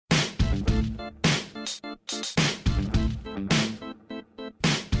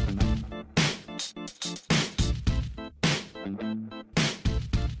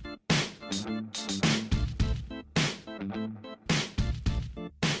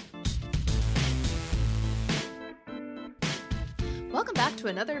Welcome back to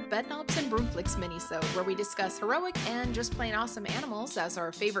another Bedknobs and Broomflicks minisode, where we discuss heroic and just plain awesome animals as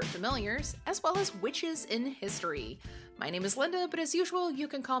our favorite familiars, as well as witches in history. My name is Linda, but as usual, you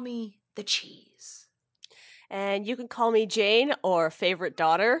can call me the Cheese. And you can call me Jane or favorite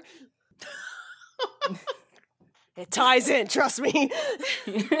daughter. It ties in, trust me.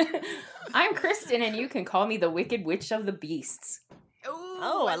 I'm Kristen, and you can call me the Wicked Witch of the Beasts. Ooh,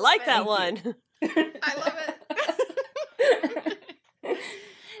 Oh, I like that one. I love it.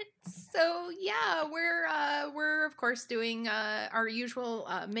 So yeah, we're of course doing our usual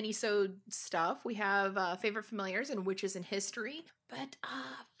minisode stuff. We have favorite familiars and witches in history. But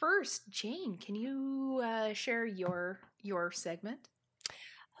first, Jane, can you share your segment?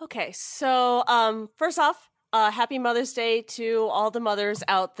 Okay, so first off, happy Mother's Day to all the mothers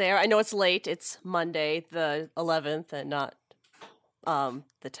out there. I know it's late. It's Monday, the 11th, and not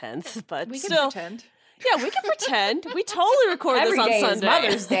the 10th, but we still. Can pretend. Yeah, we can pretend. We totally record Every this on day Sunday. is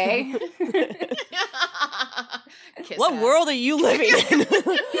Mother's Day. What ass. world are you living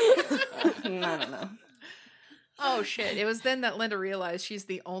in? No. Oh shit! It was then that Linda realized she's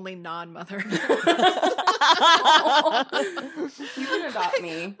the only non-mother. You could have got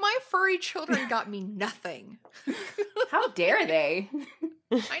me. My furry children got me nothing. How dare they?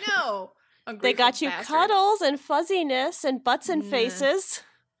 I know. They got you bastards. cuddles and fuzziness and butts and faces.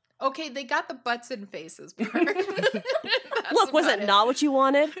 Okay, they got the butts and faces part. Look, was it not what you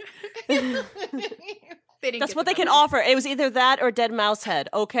wanted? That's what they can offer. It was either that or dead mouse head,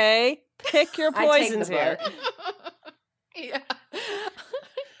 okay? Pick your poisons here. Yeah.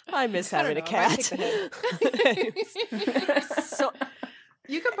 I miss having a cat. So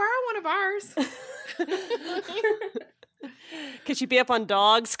you can borrow one of ours. Could you be up on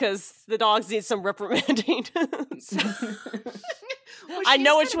dogs? Because the dogs need some reprimanding. Well, I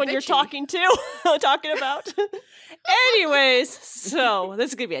know she's which one kinda you're bitchy. talking about. Anyways, so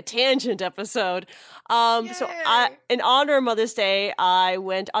this is going to be a tangent episode. In honor of Mother's Day, I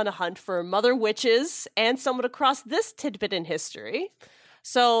went on a hunt for mother witches and stumbled across this tidbit in history.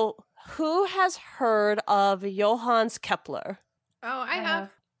 So, who has heard of Johannes Kepler? Oh, I have.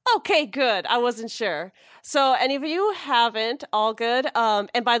 Okay, good. I wasn't sure. So, any of you haven't, all good.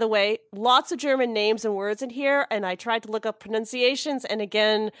 And by the way, lots of German names and words in here, and I tried to look up pronunciations, and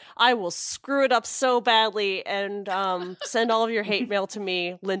again, I will screw it up so badly and send all of your hate mail to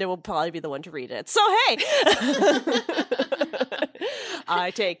me. Linda will probably be the one to read it. So, hey!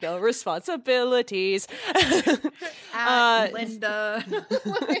 I take no responsibilities. Linda.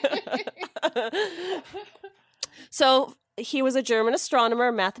 So, he was a German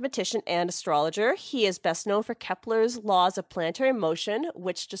astronomer, mathematician, and astrologer. He is best known for Kepler's laws of planetary motion,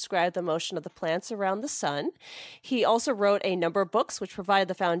 which describe the motion of the planets around the sun. He also wrote a number of books which provided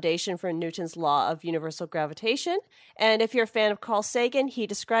the foundation for Newton's law of universal gravitation. And if you're a fan of Carl Sagan, he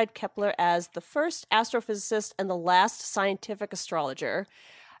described Kepler as the first astrophysicist and the last scientific astrologer.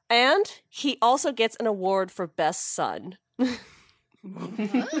 And he also gets an award for best son.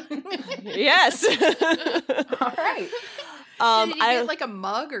 Yes. All right. Did he get like a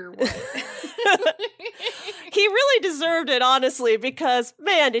mug or what? He really deserved it, honestly, because,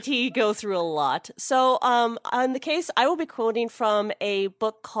 man, did he go through a lot. So, on the case, I will be quoting from a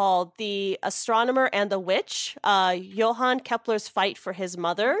book called The Astronomer and the Witch, Johann Kepler's Fight for His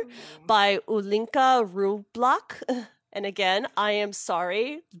Mother by Ulinka Rublak. And again, I am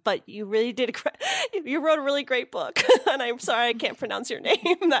sorry, but you really did. You wrote a really great book, and I'm sorry I can't pronounce your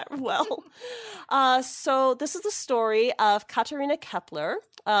name that well. So this is the story of Katharina Kepler,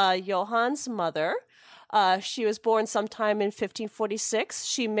 Johann's mother. She was born sometime in 1546.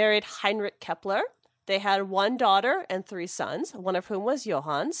 She married Heinrich Kepler. They had one daughter and three sons, one of whom was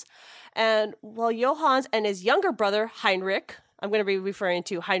Johannes. And while Johannes and his younger brother, Heinrich, I'm going to be referring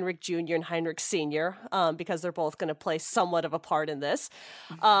to Heinrich Jr. and Heinrich Sr. Because they're both going to play somewhat of a part in this.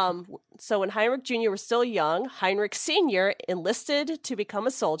 So when Heinrich Jr. was still young, Heinrich Sr. enlisted to become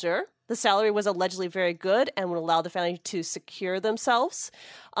a soldier. The salary was allegedly very good and would allow the family to secure themselves.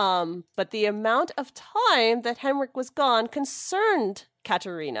 But the amount of time that Heinrich was gone concerned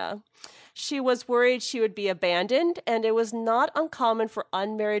Katharina. She was worried she would be abandoned, and it was not uncommon for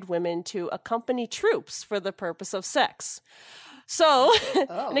unmarried women to accompany troops for the purpose of sex. So,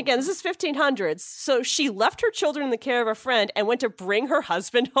 and again, this is 1500s. So she left her children in the care of a friend and went to bring her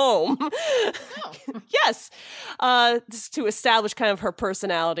husband home. Oh. Yes. To establish kind of her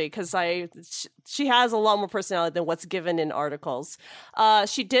personality, because she has a lot more personality than what's given in articles.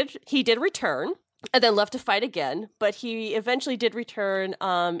 He did return and then left to fight again, but he eventually did return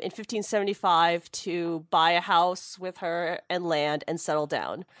in 1575 to buy a house with her and land and settle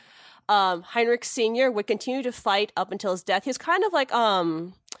down. Heinrich Sr. would continue to fight up until his death. He was kind of like,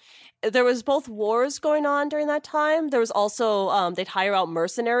 there was both wars going on during that time. There was also, they'd hire out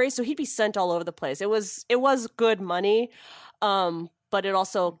mercenaries, so he'd be sent all over the place. It was good money, but it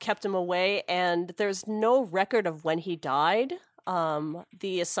also kept him away, and there's no record of when he died.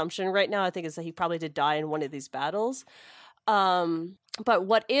 The assumption right now, I think, is that he probably did die in one of these battles. But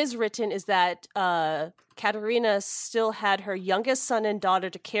what is written is that Katharina still had her youngest son and daughter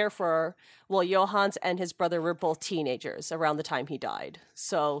to care for, while Johannes and his brother were both teenagers around the time he died.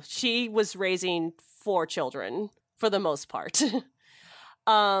 So she was raising 4 children for the most part.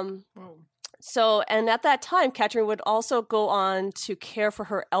 So, and at that time, Katharina would also go on to care for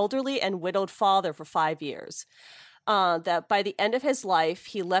her elderly and widowed father for 5 years. That by the end of his life,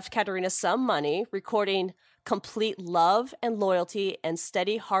 he left Katharina some money, recording complete love and loyalty and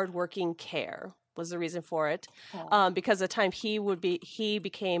steady, hardworking care was the reason for it. Because at the time he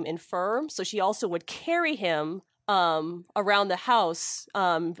became infirm, so she also would carry him around the house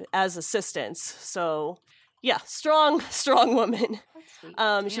as assistance. So, yeah, strong woman.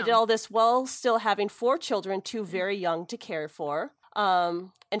 She did all this while still having 4 children, 2 very young to care for.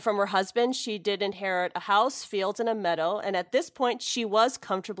 And from her husband, she did inherit a house, fields, and a meadow. And at this point, she was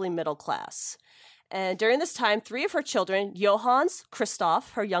comfortably middle class. And during this time, 3 of her children, Johannes,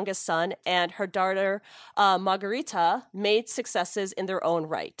 Christoph, her youngest son, and her daughter, Margarita, made successes in their own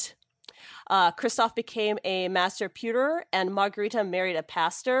right. Christoph became a master pewterer, and Margarita married a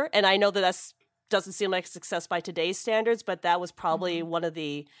pastor. And I know that doesn't seem like a success by today's standards, but that was probably one of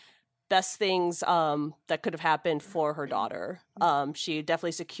the best things that could have happened for her daughter. She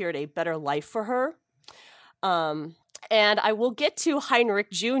definitely secured a better life for her. And I will get to Heinrich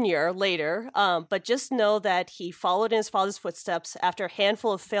Jr. later, but just know that he followed in his father's footsteps. After a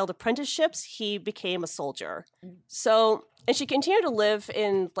handful of failed apprenticeships, he became a soldier. So, and she continued to live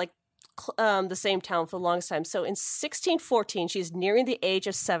in the same town for the longest time. So in 1614, she's nearing the age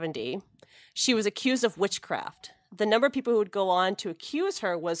of 70. She was accused of witchcraft. The number of people who would go on to accuse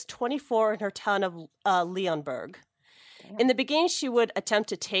her was 24 in her town of Leonberg. In the beginning, she would attempt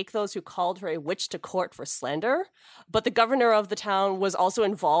to take those who called her a witch to court for slander, but the governor of the town was also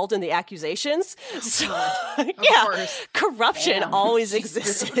involved in the accusations. Corruption always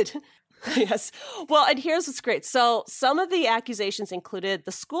existed. Yes. Well, and here's what's great. So some of the accusations included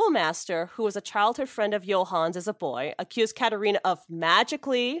the schoolmaster, who was a childhood friend of Johannes as a boy, accused Katharina of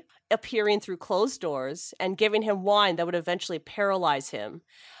magically appearing through closed doors and giving him wine that would eventually paralyze him.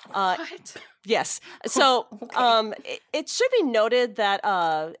 What? Yes. So it should be noted that,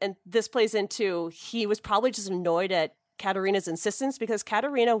 and this plays into, he was probably just annoyed at Katharina's insistence because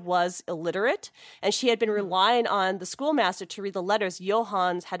Katharina was illiterate and she had been relying on the schoolmaster to read the letters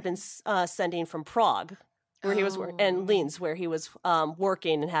Johannes had been sending from Prague, where he was, and Linz, where he was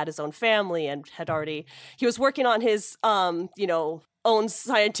working and had his own family and he was working on his, own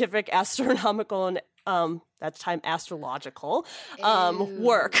scientific, astronomical, and that time astrological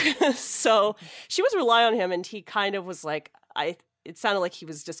work. So she was relying on him and he kind of was like, it sounded like he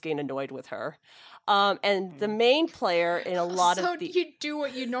was just getting annoyed with her. And the main player in a lot of the... So you do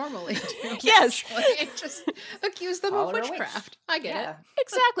what you normally do. Yes. Just accuse them of witchcraft. I get it.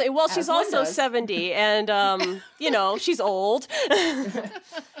 Exactly. Well, she's also 70 and, she's old.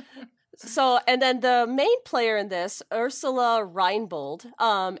 So, and then the main player in this, Ursula Reinbold,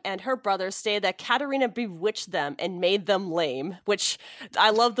 and her brother stated that Katharina bewitched them and made them lame, which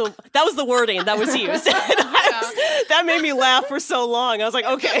I love that was the wording that was used. That made me laugh for so long. I was like,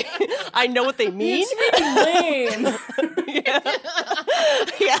 okay, I know what they mean. Lame.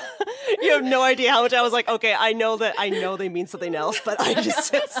 Yeah. You have no idea how much I was like, okay, I know they mean something else, but I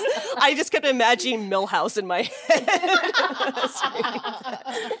just kept imagining Millhouse in my head.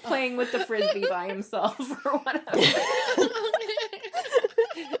 Playing with the frisbee by himself or whatever.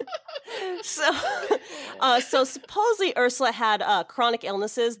 So supposedly Ursula had chronic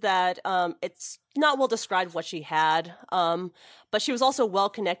illnesses that it's not well described what she had, but she was also well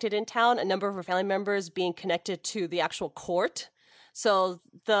connected in town, a number of her family members being connected to the actual court. So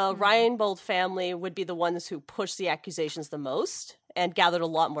the Reinbold family would be the ones who pushed the accusations the most and gathered a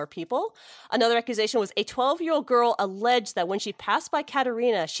lot more people. Another accusation was a 12-year-old girl alleged that when she passed by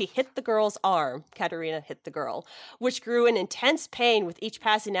Katharina, she hit the girl's arm. Katharina hit the girl, which grew in intense pain with each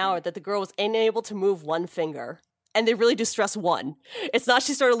passing hour that the girl was unable to move one finger. And they really do stress one. It's not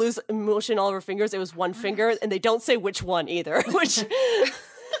she started to lose motion all of her fingers. It was one finger, and they don't say which one either. Which,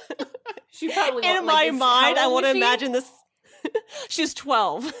 she probably in my mind, I want to imagine this. She was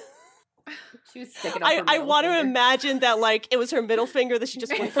 12. She was sticking up her I want to imagine that, it was her middle finger that she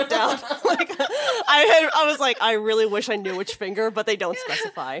just wouldn't put down. I was like, I really wish I knew which finger, but they don't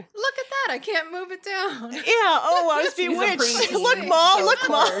specify. Look at I can't move it down. Yeah, oh, I was She's a bewitched. preteen, Look, Mom, so look, of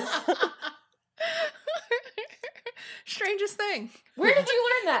Mom. course. Strangest thing. Where did you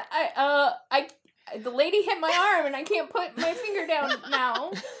learn that? The lady hit my arm and I can't put my finger down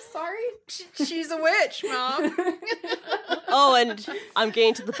now. Sorry. She's a witch, Mom. Oh, and I'm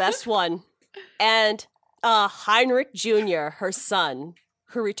getting to the best one. And Heinrich Jr., her son,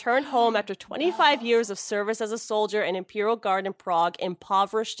 who returned home after 25 years of service as a soldier in Imperial Guard in Prague,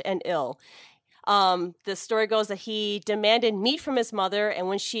 impoverished and ill. The story goes that he demanded meat from his mother, and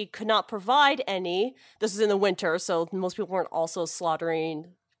when she could not provide any, this was in the winter, so most people weren't also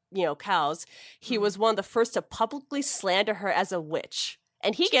slaughtering, cows. He was one of the first to publicly slander her as a witch.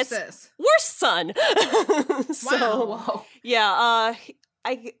 And he gets worst son. So, Wow. yeah,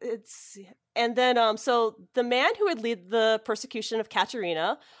 and then so the man who would lead the persecution of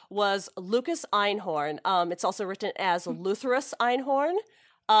Katharina was Lucas Einhorn. It's also written as Lutherus Einhorn.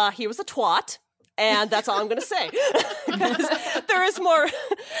 He was a twat. And that's all I'm going to say. there is more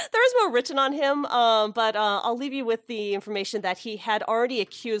written on him, but I'll leave you with the information that he had already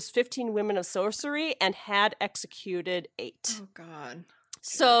accused 15 women of sorcery and had executed 8. Oh, God.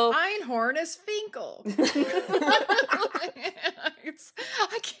 So Einhorn is Finkel.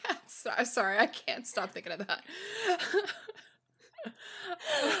 I can't stop thinking of that.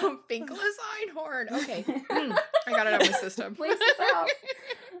 Finkel is Einhorn. Okay. I got it out of my system. Please stop.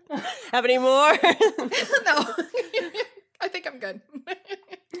 Have any more? No. I think I'm good.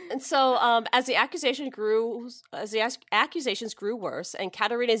 And so, as the accusations grew worse, and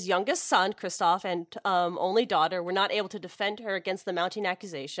Katharina's youngest son, Christoph, and only daughter were not able to defend her against the mounting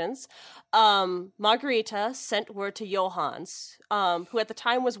accusations, Margarita sent word to Johannes, who at the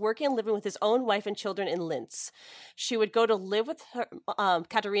time was working and living with his own wife and children in Linz. She would go to live with her.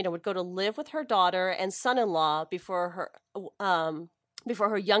 Katharina would go to live with her daughter and son-in-law before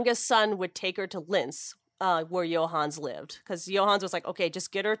her youngest son would take her to Linz, where Johannes lived, because Johannes was like, okay,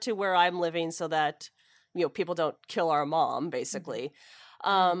 just get her to where I'm living so that, people don't kill our mom, basically.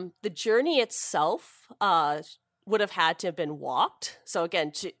 The journey itself would have had to have been walked. So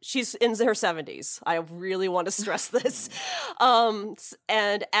again, she's in her 70s. I really want to stress this.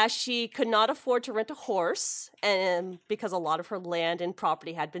 And as she could not afford to rent a horse, and because a lot of her land and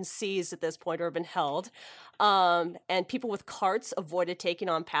property had been seized at this point or been held, and people with carts avoided taking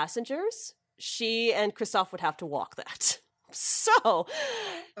on passengers, she and Christoph would have to walk that. So,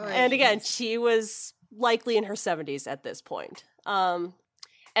 and again, she was likely in her 70s at this point. And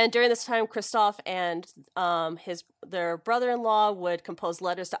during this time, Christoph and their brother-in-law would compose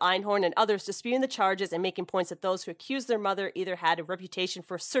letters to Einhorn and others disputing the charges and making points that those who accused their mother either had a reputation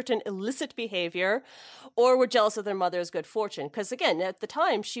for certain illicit behavior or were jealous of their mother's good fortune. Because again, at the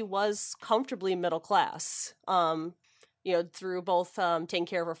time, she was comfortably middle class. Through both taking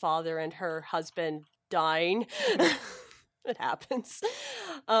care of her father and her husband dying. It happens.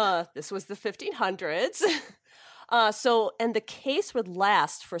 This was the 1500s. And the case would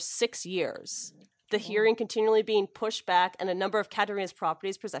last for 6 years. The hearing continually being pushed back, and a number of Katharina's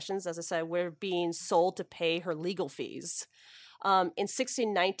properties, possessions, as I said, were being sold to pay her legal fees. In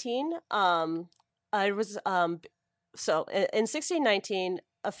 1619, in 1619,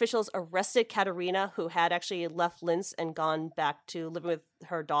 officials arrested Katharina, who had actually left Linz and gone back to living with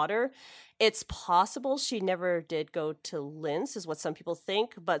her daughter. It's possible she never did go to Linz, is what some people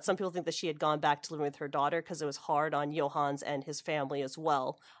think, but some people think that she had gone back to living with her daughter because it was hard on Johannes and his family as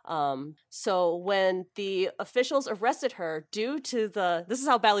well. So when the officials arrested her, this is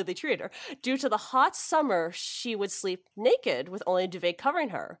how badly they treated her, due to the hot summer, she would sleep naked with only a duvet covering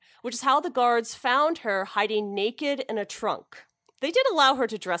her, which is how the guards found her hiding naked in a trunk. They did allow her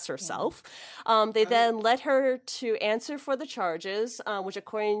to dress herself. They then led her to answer for the charges, which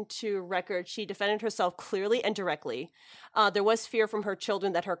according to record, she defended herself clearly and directly. There was fear from her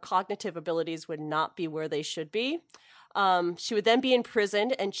children that her cognitive abilities would not be where they should be. She would then be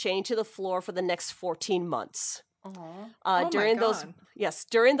imprisoned and chained to the floor for the next 14 months. During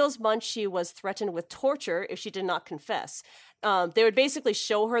those months, she was threatened with torture if she did not confess. They would basically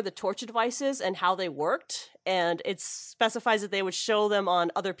show her the torture devices and how they worked, and it specifies that they would show them on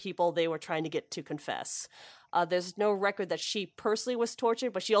other people they were trying to get to confess. There's no record that she personally was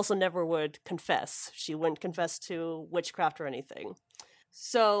tortured, but she also never would confess. She wouldn't confess to witchcraft or anything.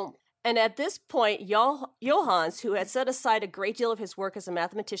 So, and at this point, Johannes, who had set aside a great deal of his work as a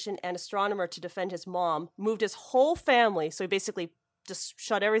mathematician and astronomer to defend his mom, moved his whole family. So he basically just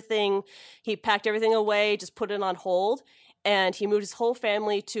shut everything. He packed everything away, just put it on hold. And he moved his whole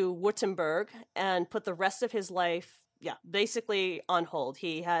family to Württemberg and put the rest of his life basically on hold.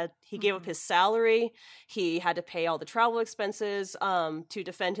 He gave up his salary. He had to pay all the travel expenses to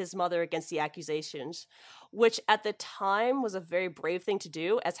defend his mother against the accusations, which at the time was a very brave thing to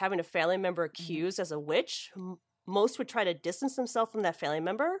do, as having a family member accused as a witch. Most would try to distance themselves from that family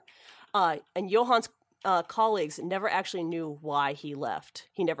member. And Johann's colleagues never actually knew why he left.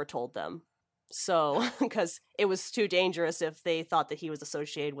 He never told them. So, because it was too dangerous if they thought that he was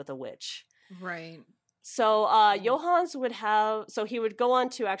associated with a witch. Right. So, Johann's would have, so he would go on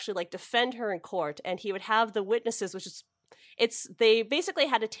to actually like defend her in court, and he would have the witnesses, they basically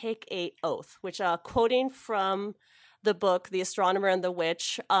had to take a oath, which, quoting from the book, The Astronomer and the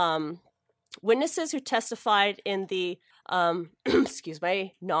Witch, witnesses who testified in the, excuse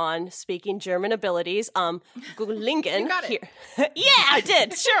my non-speaking German abilities, Gulingen. You got it. Yeah, I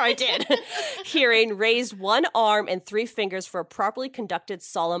did. Sure, I did. Hearing raised one arm and 3 fingers for a properly conducted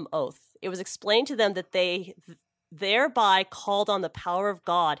solemn oath. It was explained to them that they thereby called on the power of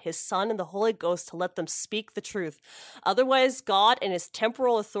God, his Son, and the Holy Ghost to let them speak the truth. Otherwise, God and his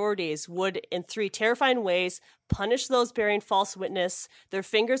temporal authorities would, in 3 terrifying ways, punish those bearing false witness. Their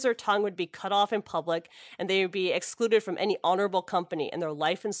fingers or tongue would be cut off in public, and they would be excluded from any honorable company, and their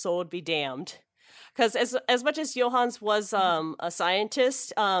life and soul would be damned. Because as much as Johann's was a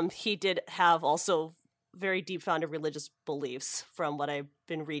scientist, he did have also very deep-founded religious beliefs, from what I've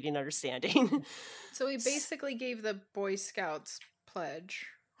been reading and understanding. So he basically gave the Boy Scouts pledge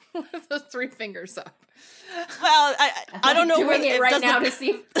with the 3 fingers up. Well, I don't know doing whether it right now to see.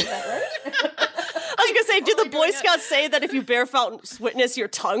 Is that right? I was gonna say, do the Boy Scouts say that if you bear false witness, your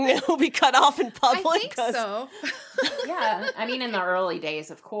tongue will be cut off in public? I think so. Yeah, I mean, in the early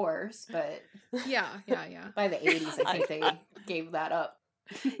days, of course, but Yeah. by the 80s, I think they gave that up.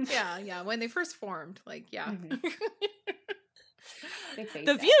 Yeah. When they first formed, like, yeah. Mm-hmm.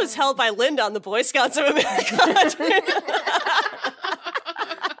 The views held by Linda on the Boy Scouts of America.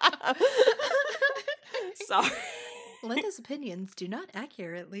 Sorry. Linda's opinions do not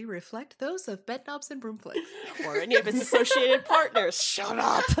accurately reflect those of Bedknobs and Broomflicks. Or any of its associated partners. Shut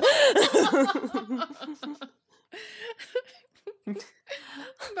up.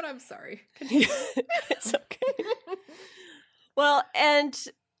 But I'm sorry. It's okay. Well, and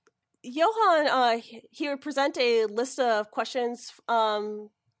Johann, he would present a list of questions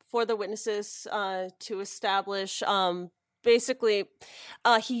for the witnesses to establish. Basically,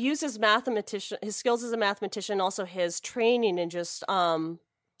 he used his skills as a mathematician, also his training in just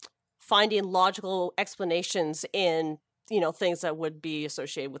finding logical explanations in things that would be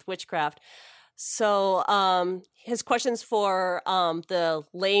associated with witchcraft. So his questions for the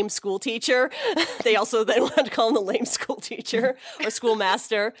lame school teacher, they also then wanted to call him the lame school teacher or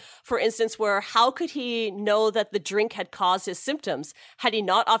schoolmaster, for instance, were how could he know that the drink had caused his symptoms? Had he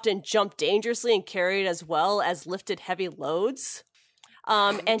not often jumped dangerously and carried as well as lifted heavy loads?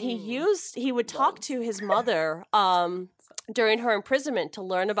 And he would talk to his mother during her imprisonment to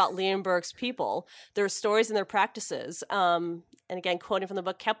learn about Leonberg's people, their stories and their practices. And again, quoting from the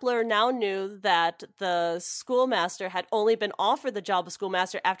book, Kepler now knew that the schoolmaster had only been offered the job of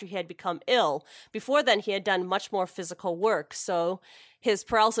schoolmaster after he had become ill. Before then, he had done much more physical work, so his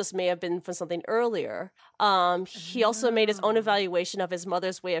paralysis may have been from something earlier. He also made his own evaluation of his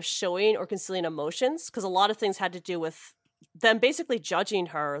mother's way of showing or concealing emotions, because a lot of things had to do with them basically judging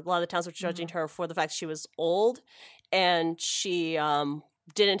her. A lot of the towns were judging her for the fact she was old, and she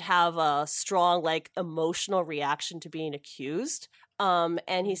didn't have a strong, emotional reaction to being accused.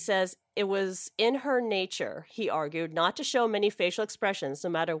 And he says it was in her nature, he argued, not to show many facial expressions, no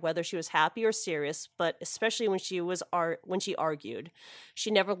matter whether she was happy or serious, but especially when she argued.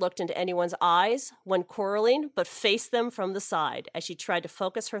 She never looked into anyone's eyes when quarreling, but faced them from the side as she tried to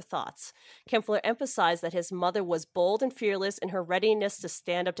focus her thoughts. Kepler emphasized that his mother was bold and fearless in her readiness to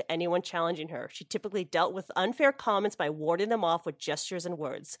stand up to anyone challenging her. She typically dealt with unfair comments by warding them off with gestures and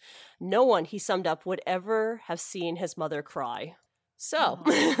words. No one, he summed up, would ever have seen his mother cry. So,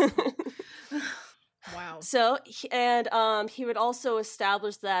 Wow. So, he would also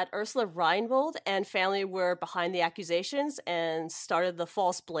establish that Ursula Reinbold and family were behind the accusations and started the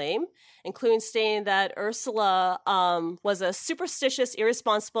false blame, including stating that Ursula was a superstitious,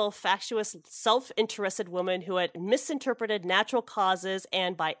 irresponsible, factious, self-interested woman who had misinterpreted natural causes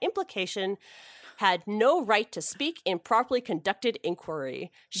and, by implication, had no right to speak in properly conducted inquiry.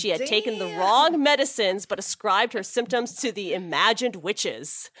 She had taken the wrong medicines, but ascribed her symptoms to the imagined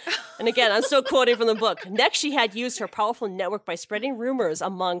witches. And again, I'm still quoting from the book. Next, she had used her powerful network by spreading rumors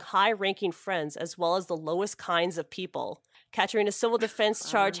among high-ranking friends, as well as the lowest kinds of people. Katharina's civil defense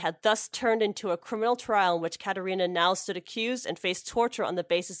charge had thus turned into a criminal trial in which Katharina now stood accused and faced torture on the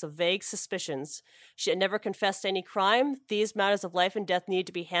basis of vague suspicions. She had never confessed to any crime. These matters of life and death needed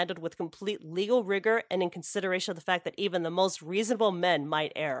to be handled with complete legal rigor and in consideration of the fact that even the most reasonable men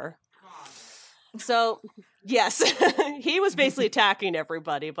might err. So, yes, he was basically attacking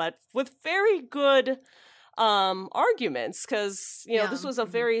everybody, but with very good arguments, because, you know, this was a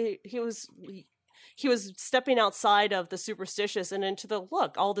very, he was stepping outside of the superstitious and into the,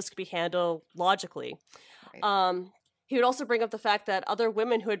 look, all this could be handled logically. Right. He would also bring up the fact that other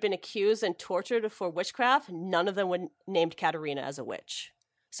women who had been accused and tortured for witchcraft, none of them would named Katharina as a witch.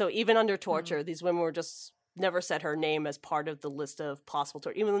 So even under torture, these women were just never said her name as part of the list of possible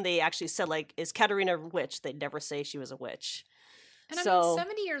torture. Even when they actually said, like, is Katharina a witch, they'd never say she was a witch. And I mean,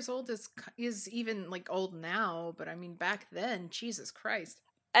 70 years old is even, like, old now, but I mean, back then, Jesus Christ.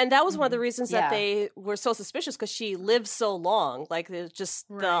 And that was one of the reasons that they were so suspicious, because she lived so long. Like, just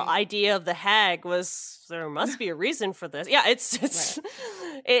the idea of the hag was, there must be a reason for this. Yeah, it's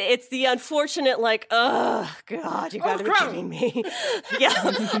the unfortunate, like, oh, God, you gotta be kidding me.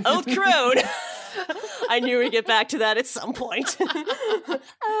 Yeah, old crone. I knew we'd get back to that at some point.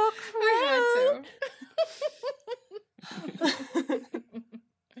 Oh, crone.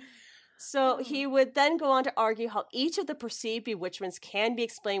 So he would then go on to argue how each of the perceived bewitchments can be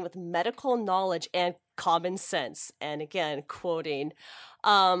explained with medical knowledge and common sense. And again, quoting,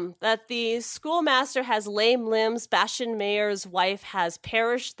 that the schoolmaster has lame limbs, Bastian Mayer's wife has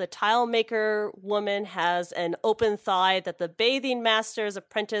perished, the tile maker woman has an open thigh, that the bathing master's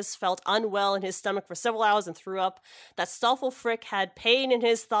apprentice felt unwell in his stomach for several hours and threw up, that Stoffel Frick had pain in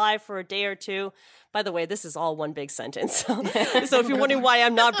his thigh for a day or two. By the way, this is all one big sentence. So if you're wondering why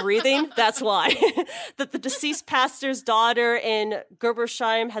I'm not breathing, that's why. That the deceased pastor's daughter in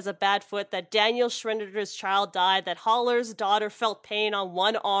Gerbersheim has a bad foot, that Daniel Schrender's child died, that Haller's daughter felt pain on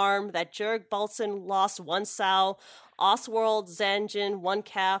one arm, that Jörg Baltzen lost one sow, Oswald Zangen one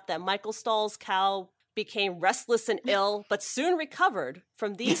calf, that Michael Stahl's cow became restless and ill, but soon recovered.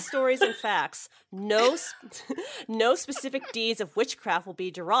 From these stories and facts, no specific deeds of witchcraft will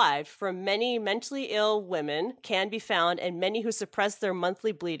be derived. From many mentally ill women can be found, and many who suppress their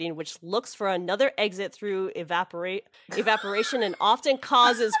monthly bleeding, which looks for another exit through evaporation and often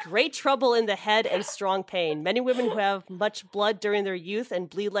causes great trouble in the head and strong pain. Many women who have much blood during their youth and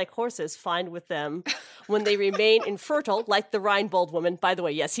bleed like horses find with them when they remain infertile, like the Reinbold woman. By the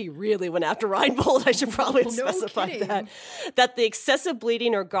way, yes, he really went after Reinbold. I should probably specify that the excessive bleeding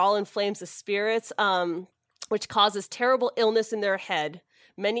or gall inflames the spirits, which causes terrible illness in their head.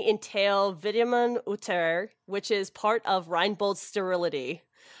 Many entail vitamin uter, which is part of Reinbold's sterility.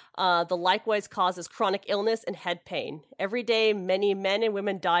 The likewise causes chronic illness and head pain. Every day, many men and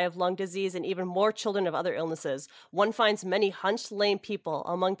women die of lung disease and even more children of other illnesses. One finds many hunched, lame people.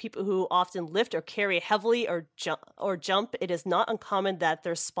 Among people who often lift or carry heavily or jump, it is not uncommon that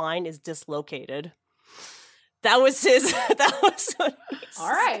their spine is dislocated. That was his. That was what he said. All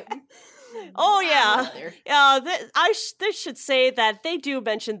right. Oh yeah, yeah. They should say that they do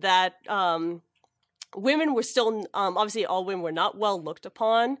mention that women were still obviously all women were not well looked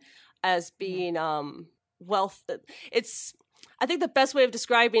upon as being wealth. It's, I think the best way of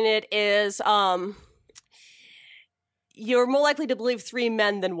describing it is you're more likely to believe 3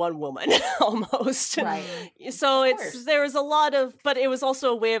 men than 1 woman, almost. Right. So there was a lot of, but it was also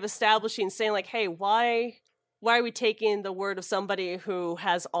a way of establishing, saying like, hey, why are we taking the word of somebody who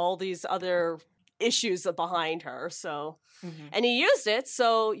has all these other issues behind her? So, and he used it.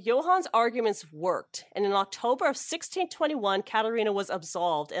 So Johann's arguments worked. And in October of 1621, Katharina was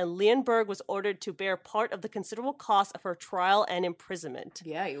absolved, and Leonberg was ordered to bear part of the considerable cost of her trial and imprisonment.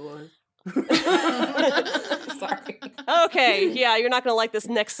 Yeah, he was. Sorry. Okay, yeah, you're not going to like this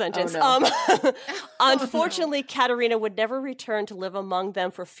next sentence. Oh, no. Unfortunately, Katharina would never return to live among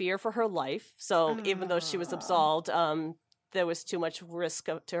them for fear for her life. So even though she was absolved, there was too much risk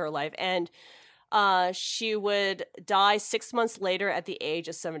to her life. And she would die 6 months later at the age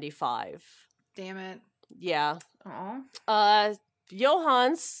of 75. Damn it. Yeah. Aw.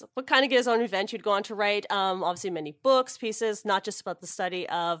 Johann's would kind of get his own revenge. He'd go on to write, obviously, many books, pieces, not just about the study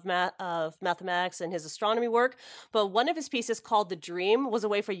of mathematics and his astronomy work, but one of his pieces called The Dream was a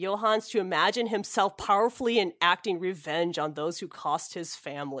way for Johannes to imagine himself powerfully enacting revenge on those who cost his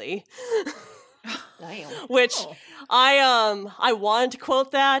family. Damn. Which Oh. I wanted to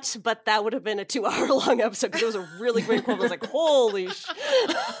quote that, but that would have been a 2-hour-long episode because it was a really great quote. I was like, holy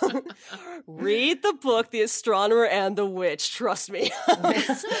read the book, The Astronomer and the Witch. Trust me.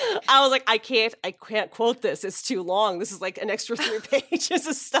 I was like, I can't quote this. It's too long. This is like an extra 3 pages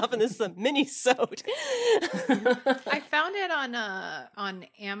of stuff, and this is a mini-sode. I found it on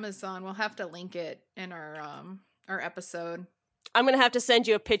Amazon. We'll have to link it in our episode. I'm going to have to send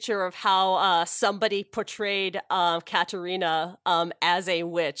you a picture of how somebody portrayed Katharina as a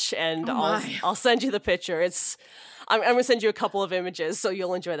witch, and I'll send you the picture. I'm going to send you a couple of images, so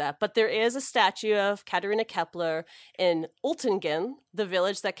you'll enjoy that. But there is a statue of Katharina Kepler in Ultingen, the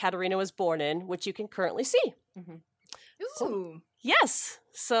village that Katharina was born in, which you can currently see. Ooh. So, yes.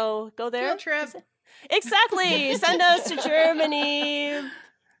 So go there. Field trip. Exactly. Send us to Germany.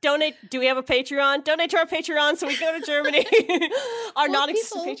 Donate. Do we have a Patreon? Donate to our Patreon so we can go to Germany. Our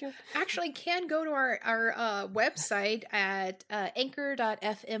non-existent Patreon. Actually can go to our website at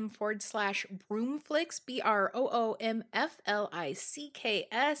anchor.fm/broomflicks,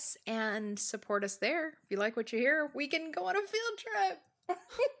 BROOMFLICKS, and support us there. If you like what you hear, we can go on a field trip.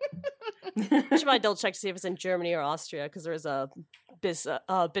 I should probably double check to see if it's in Germany or Austria, because there's a bit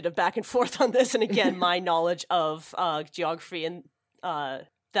of back and forth on this. And again, my knowledge of geography and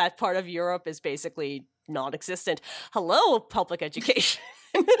that part of Europe is basically non-existent. Hello, public education.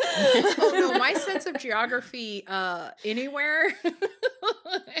 Oh no, my sense of geography anywhere,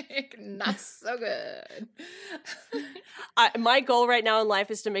 not so good. My goal right now in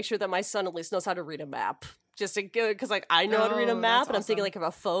life is to make sure that my son at least knows how to read a map. Just because, like, I know how to read a map, and I'm thinking, like, if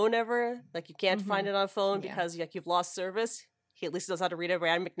a phone ever, like, you can't find it on a phone because, like, you've lost service. He at least knows how to read a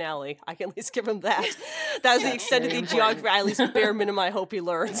Rand McNally. I can at least give him that. That was the extent of the geography. I at least bare minimum I hope he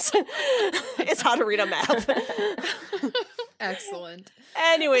learns. It's how to read a map. Excellent.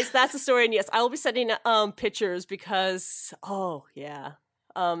 Anyways, that's the story. And yes, I will be sending pictures because,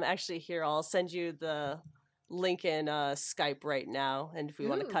 actually here, I'll send you the link in Skype right now. And if we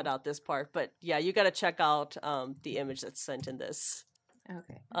want to cut out this part. But yeah, you got to check out the image that's sent in this.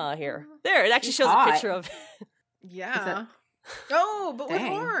 Okay. Here. There, it actually shows hot. a picture of Yeah. Oh, but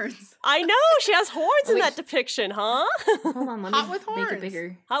Dang. with horns. I know, she has horns in that depiction, huh? Hold on, let Hot me with make horns. it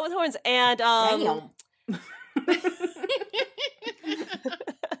bigger. Hot with horns. And Damn.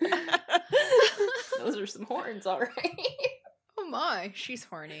 Those are some horns, all right. Oh my, she's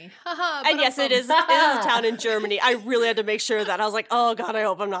horny. Haha. and yes, it is a town in Germany. I really had to make sure that I was like, oh god, I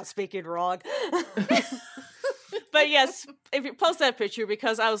hope I'm not speaking wrong. But yes, if you post that picture,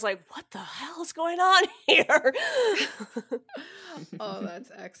 because I was like, what the hell is going on here? Oh, that's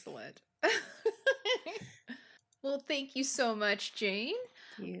excellent. Well, thank you so much, Jane.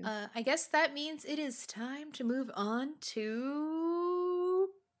 You. I guess that means it is time to move on to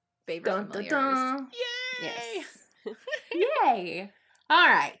favorite Dun, dun, familiars. dun. Yay! Yes. Yay. All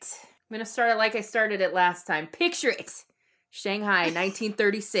right. I'm going to start it like I started it last time. Picture it. Shanghai,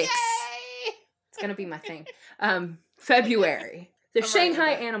 1936. Yay! It's going to be my thing. February. The I'm Shanghai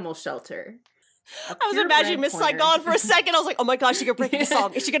writing it. Animal Shelter. I was imagining Miss Saigon for a second. I was like, oh my gosh, she's going to break into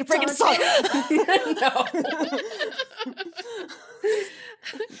song. Is she going to break into song? No.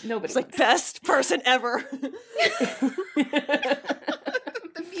 Nobody. It's like, best person ever.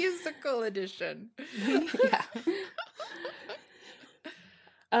 The musical edition. Yeah.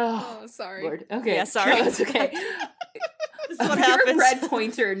 Oh, sorry. Lord. Okay. Yeah, sorry. No, it's okay. This is what A happens. purebred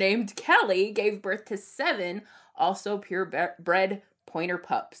pointer named Kelly gave birth to 7 also purebred pointer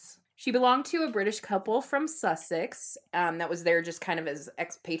pups. She belonged to a British couple from Sussex that was there just kind of as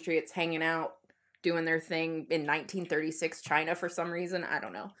expatriates hanging out, doing their thing in 1936 China for some reason. I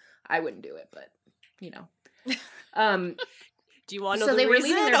don't know. I wouldn't do it, but, you know. Do you want to know So the they were reason?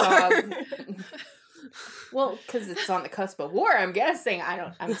 leaving their dog. Well, because it's on the cusp of war, I'm guessing.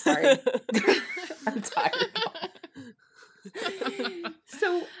 I'm sorry. I'm tired.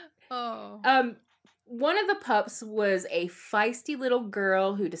 So, one of the pups was a feisty little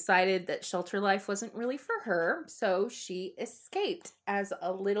girl who decided that shelter life wasn't really for her, so she escaped as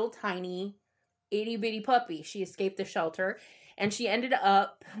a little tiny itty-bitty puppy. She escaped the shelter, and she ended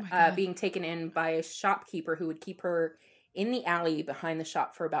up being taken in by a shopkeeper who would keep her in the alley behind the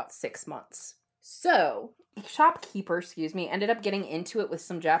shop for about 6 months. So, the shopkeeper, ended up getting into it with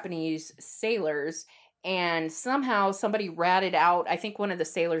some Japanese sailors, and somehow somebody ratted out, I think one of the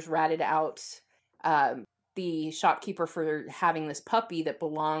sailors ratted out the shopkeeper for having this puppy that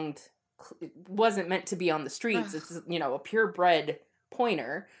wasn't meant to be on the streets. It's, a purebred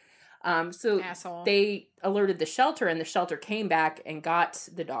pointer. So Asshole. they alerted the shelter, and the shelter came back and got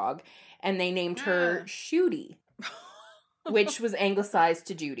the dog, and they named her Judy. which was anglicized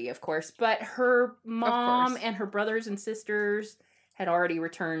to Judy, of course. But her mom and her brothers and sisters had already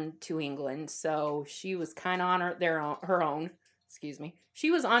returned to England, so she was kind of on her own. Excuse me.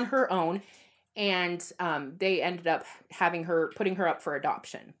 She was on her own, and they ended up putting her up for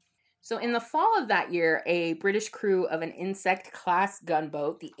adoption. So in the fall of that year, a British crew of an insect-class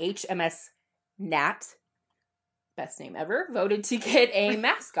gunboat, the HMS Nat, best name ever, voted to get a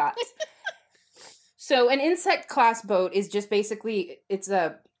mascot. So an insect-class boat is just basically, it's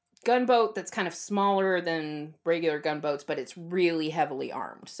a gunboat that's kind of smaller than regular gunboats, but it's really heavily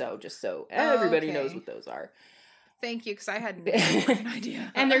armed. So just so everybody knows what those are. Thank you, because I had no fucking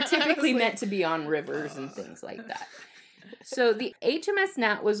idea. And they're typically meant to be on rivers and things like that. So the HMS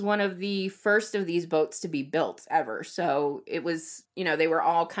Nat was one of the first of these boats to be built ever. So it was, they were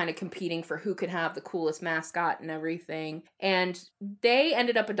all kind of competing for who could have the coolest mascot and everything. And they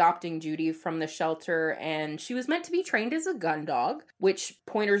ended up adopting Judy from the shelter, and she was meant to be trained as a gun dog, which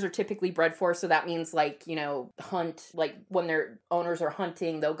pointers are typically bred for. So that means hunt, like when their owners are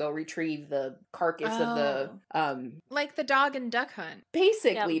hunting, they'll go retrieve the carcass of the like the dog and duck hunt.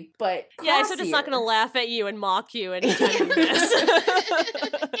 Basically, but classier. Yeah, so it's not going to laugh at you and mock you anytime you miss.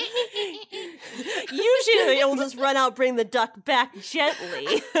 Usually they'll just run out, bring the duck back gently.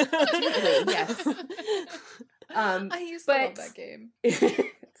 Gently, yes. I used to love that game.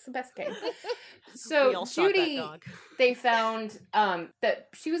 It's the best game. So Judy, they found that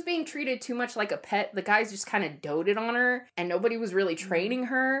she was being treated too much like a pet. The guys just kind of doted on her, and nobody was really training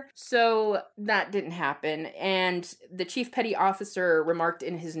her. So that didn't happen. And the chief petty officer remarked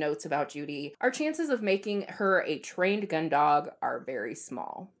in his notes about Judy, "Our chances of making her a trained gun dog are very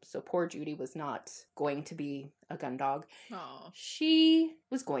small." So poor Judy was not going to be a gun dog. Aww. She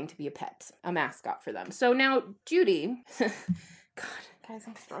was going to be a pet, a mascot for them. So now Judy... God, guys,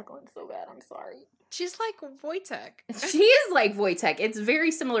 I'm struggling so bad. I'm sorry. She's like Wojtek. She is like Wojtek. It's very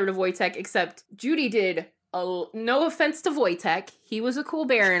similar to Wojtek, except Judy did no offense to Wojtek. He was a cool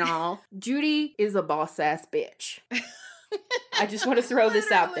bear and all. Judy is a boss-ass bitch. I just want to throw this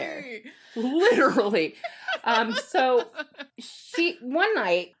out there. Literally. So one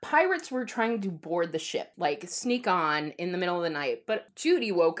night, pirates were trying to board the ship, like sneak on in the middle of the night. But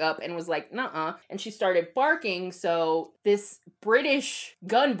Judy woke up and was like, nuh-uh. And she started barking. So this British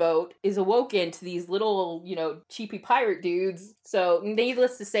gunboat is awoken to these little, cheapy pirate dudes. So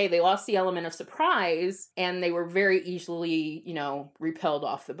needless to say, they lost the element of surprise and they were very easily, repelled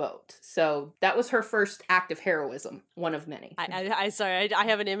off the boat. So that was her first act of heroism, one of many. I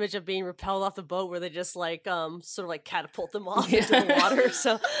have an image of being repelled off the boat where they just sort of catapult them off into the water.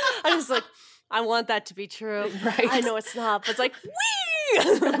 So I was like, I want that to be true. Right. I know it's not, but it's like, whee!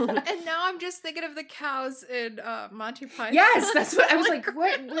 And now I'm just thinking of the cows in Monty Python. Yes, that's what I was like.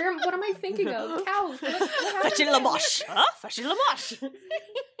 What am I thinking of? Cows. Fetching la mosh. Fetching la mosh.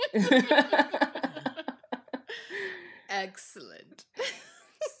 Excellent.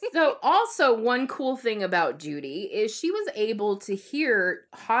 So also one cool thing about Judy is she was able to hear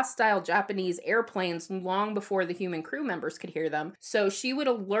hostile Japanese airplanes long before the human crew members could hear them. So she would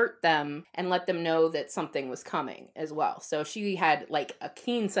alert them and let them know that something was coming as well. So she had a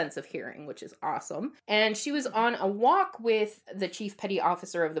keen sense of hearing, which is awesome. And she was on a walk with the chief petty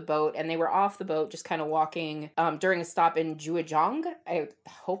officer of the boat, and they were off the boat just kind of walking during a stop in Juejong. I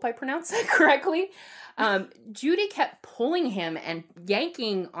hope I pronounced that correctly. Judy kept pulling him and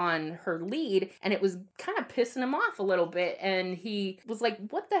yanking on her lead, and it was kind of pissing him off a little bit, and he was like,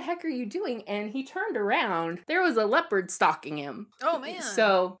 "What the heck are you doing?" And he turned around. There was a leopard stalking him. Oh, man.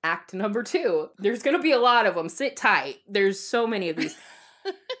 So, act number 2. There's gonna be a lot of them. Sit tight. There's so many of these.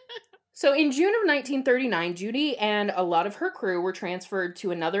 So in June of 1939, Judy and a lot of her crew were transferred to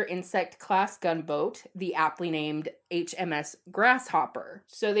another insect-class gunboat, the aptly named HMS Grasshopper.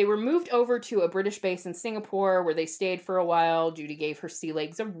 So they were moved over to a British base in Singapore where they stayed for a while. Judy gave her sea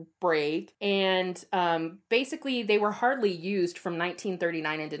legs a break. And basically they were hardly used from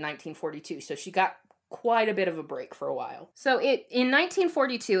 1939 into 1942. So she got quite a bit of a break for a while. So in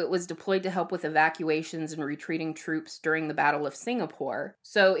 1942, it was deployed to help with evacuations and retreating troops during the Battle of Singapore.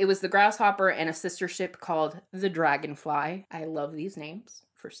 So it was the Grasshopper and a sister ship called the Dragonfly. I love these names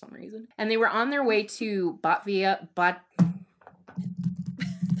for some reason. And they were on their way to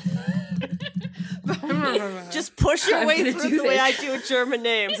Just push your way through the way I do German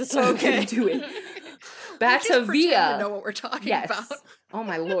names. It's okay. Do it. Batavia. Batavia. Know what we're talking about. Oh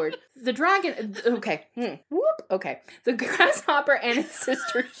my lord. The dragon. Okay. Whoop. Okay. The Grasshopper and its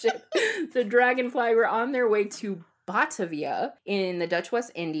sister ship, the Dragonfly, were on their way to Batavia in the Dutch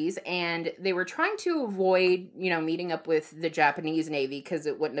West Indies, and they were trying to avoid, meeting up with the Japanese Navy because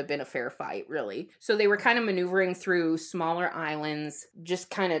it wouldn't have been a fair fight, really. So they were kind of maneuvering through smaller islands, just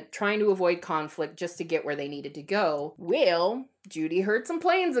kind of trying to avoid conflict just to get where they needed to go. Well, Judy heard some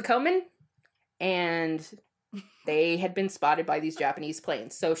planes a-coming, and they had been spotted by these Japanese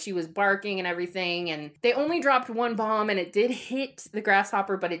planes. So she was barking and everything, and they only dropped one bomb, and it did hit the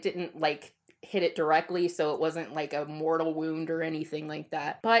Grasshopper, but it didn't, hit it directly, so it wasn't like a mortal wound or anything like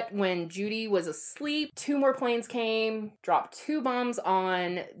that. But when Judy was asleep, 2 more planes came, dropped 2 bombs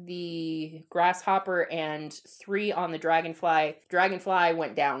on the Grasshopper and 3 on the Dragonfly. Dragonfly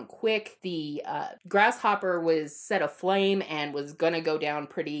went down quick. The Grasshopper was set aflame and was gonna go down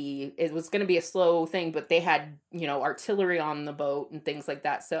it was gonna be a slow thing, but they had, artillery on the boat and things like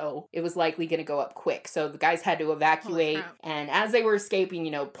that, so it was likely gonna go up quick. So the guys had to evacuate, and as they were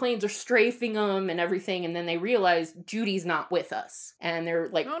escaping, planes are strafing them and everything, and then they realize Judy's not with us, and they're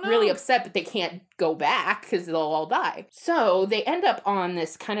really upset, but they can't go back because they'll all die. So they end up on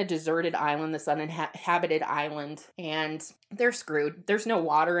this kind of deserted island, this uninhabited island, and they're screwed. There's no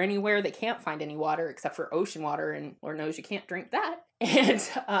water anywhere. They can't find any water except for ocean water, and Lord knows you can't drink that.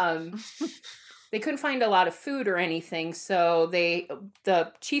 And they couldn't find a lot of food or anything, so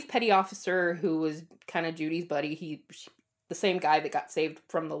the chief petty officer, who was kind of Judy's buddy, the same guy that got saved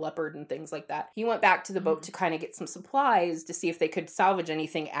from the leopard and things like that, he went back to the boat to kind of get some supplies to see if they could salvage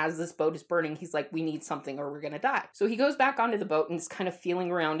anything as this boat is burning. He's like, we need something or we're gonna die. So he goes back onto the boat and is kind of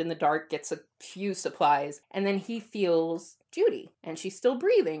feeling around in the dark, gets a few supplies, and then he feels Judy, and she's still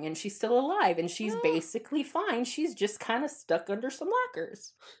breathing, and she's still alive, and she's basically fine. She's just kind of stuck under some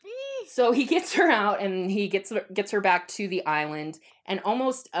lockers. So he gets her out, and he gets her back to the island, and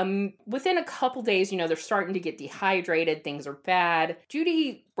almost within a couple days, they're starting to get dehydrated, things are bad.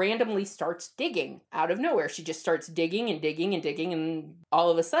 Judy randomly starts digging out of nowhere. She just starts digging and digging and digging, and all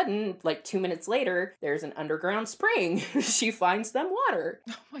of a sudden, 2 minutes later, there's an underground spring. She finds them water.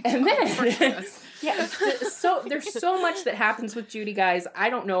 Oh my and God, then so there's so much that happens with Judy, guys. I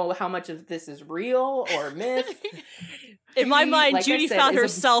don't know how much of this is real or myth. In my mind, Judy found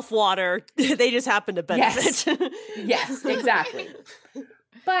herself water. They just happened to benefit. Yes, exactly.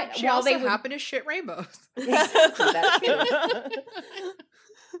 But she also happened to shit rainbows. Exactly, that's true.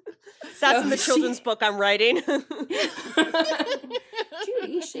 That's in the children's book I'm writing.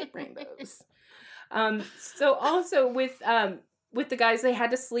 Judy shit rainbows. So also with the guys, they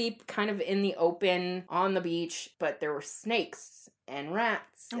had to sleep kind of in the open on the beach, but there were snakes and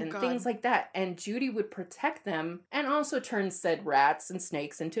rats and things like that. And Judy would protect them and also turn said rats and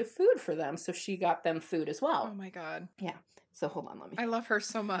snakes into food for them. So she got them food as well. Oh my God. Yeah. So hold on, let me. I love her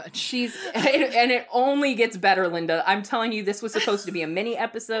so much. And it only gets better, Linda. I'm telling you, this was supposed to be a mini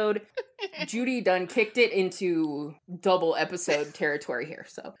episode. Judy done kicked it into double episode territory here.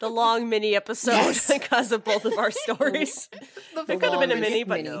 So the long mini episode because of both of our stories. It could have been a mini,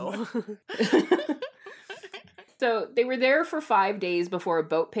 but no. So they were there for 5 days before a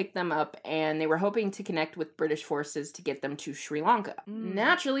boat picked them up, and they were hoping to connect with British forces to get them to Sri Lanka.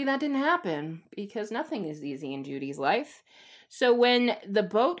 Naturally, that didn't happen because nothing is easy in Judy's life. So when the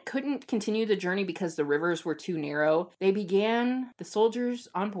boat couldn't continue the journey because the rivers were too narrow, the soldiers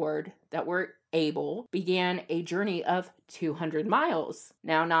on board that were able, began a journey of 200 miles.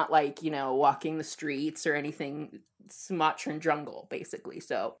 Now, not walking the streets or anything, Sumatran jungle, basically.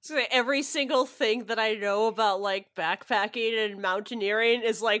 So every single thing that I know about backpacking and mountaineering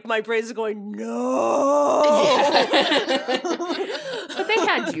is my brain's going, no! Yeah. But they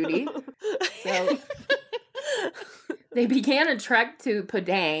had Judy. So they began a trek to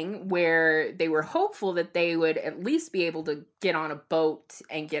Padang, where they were hopeful that they would at least be able to get on a boat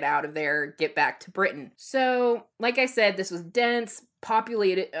and get out of there, get back to Britain. So, like I said, this was dense,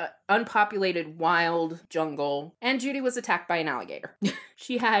 unpopulated wild jungle, and Judy was attacked by an alligator.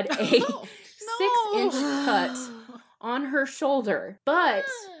 She had a 6-inch cut on her shoulder, but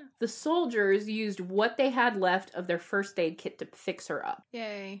the soldiers used what they had left of their first aid kit to fix her up.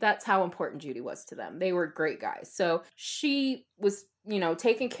 Yay. That's how important Judy was to them. They were great guys. So she was,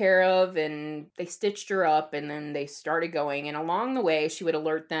 taken care of, and they stitched her up, and then they started going. And along the way, she would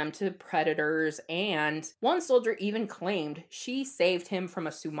alert them to predators. And one soldier even claimed she saved him from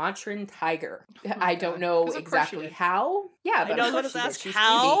a Sumatran tiger. I don't know exactly how, Yeah, I but know, I of was course going to she ask, did. She's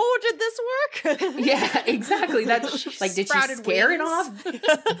how Judy. did this work? Yeah, exactly. That's She like, did she sprouted scare it wings. off?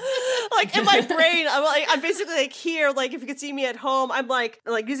 Like in my brain, I'm basically like here, like if you could see me at home, I'm like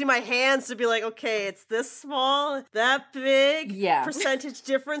using my hands to be like, okay, it's this small, that big, Yeah. percentage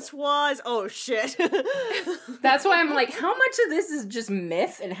difference wise. Oh shit. That's why I'm like, how much of this is just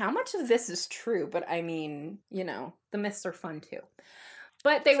myth and how much of this is true? But I mean, you know, the myths are fun too.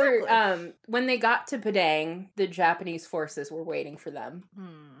 But they were, when they got to Padang, the Japanese forces were waiting for them.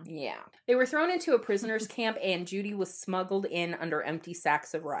 Yeah. They were thrown into a prisoner's camp and Judy was smuggled in under empty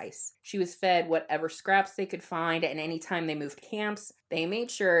sacks of rice. She was fed whatever scraps they could find, and anytime they moved camps, they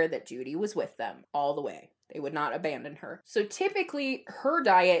made sure that Judy was with them all the way. They would not abandon her. So typically, her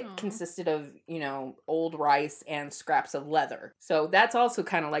diet consisted of, you know, old rice and scraps of leather. So that's also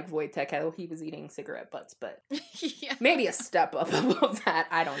kind of like Wojtek, how he was eating cigarette butts, but Yeah. maybe a step up above that.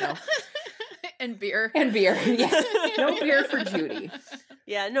 I don't know. And beer. And beer. Yeah. No beer for Judy.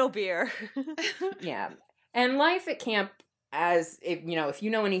 Yeah, no beer. Yeah. And life at camp, as if you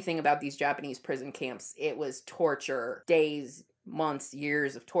know anything about these Japanese prison camps, it was torture, days, months,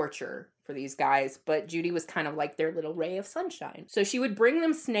 years of torture for these guys, but Judy was kind of like their little ray of sunshine. So she would bring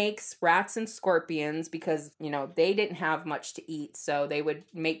them snakes, rats, and scorpions because, you know, they didn't have much to eat, so they would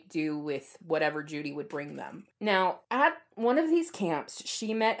make do with whatever Judy would bring them. Now, at one of these camps,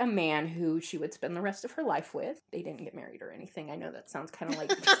 she met a man who she would spend the rest of her life with. They didn't get married or anything. I know that sounds kind of like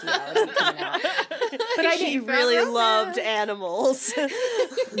bestiality coming out. But She really loved animals.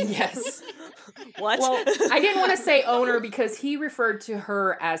 Yes. What? Well, I didn't want to say owner because he referred to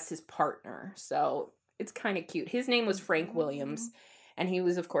her as his partner. So it's kind of cute. His name was Frank Williams, and he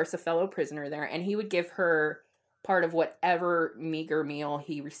was, of course, a fellow prisoner there. And he would give her part of whatever meager meal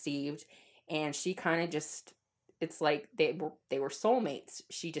he received. And she kind of just, it's like they were soulmates.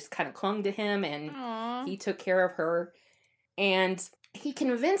 She just kind of clung to him, and he took care of her. And he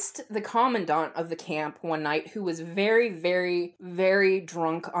convinced the commandant of the camp one night, who was very, very, very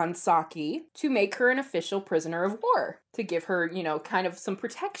drunk on sake, to make her an official prisoner of war. To give her, you know, kind of some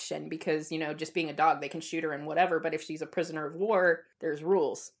protection. Because, you know, just being a dog, they can shoot her and whatever. But if she's a prisoner of war, there's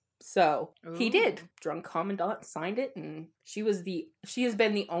rules. So he did. Drunk commandant signed it, and she has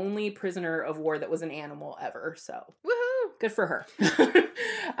been the only prisoner of war that was an animal ever. So Woohoo! Good for her.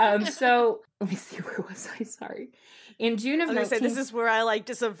 So let me see, where was I? Sorry. In June of 19... this is where I like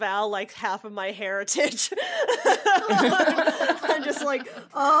disavow like half of my heritage. I'm just like,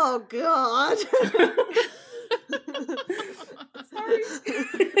 oh god. Sorry.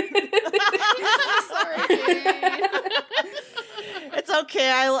 Sorry. It's okay.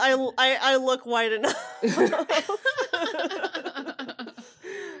 I look white enough.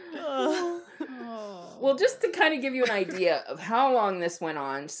 Well, just to kind of give you an idea of how long this went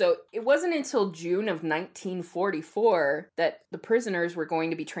on. So it wasn't until June of 1944 that the prisoners were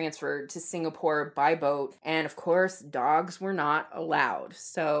going to be transferred to Singapore by boat. And of course, dogs were not allowed.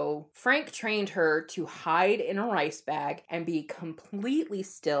 So Frank trained her to hide in a rice bag and be completely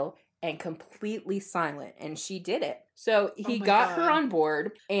still and completely silent. And she did it. So he got her on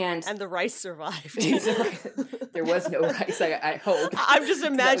board, and the rice survived. There was no rice, I hope. I'm just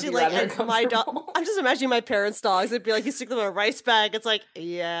imagining like my dog. I'm just imagining my parents' dogs. It'd be like you stick them in a rice bag. It's like,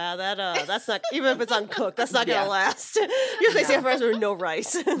 yeah, that's not, even if it's uncooked, that's not gonna last. You're facing rice with no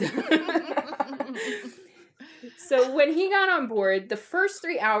rice. So when he got on board, the first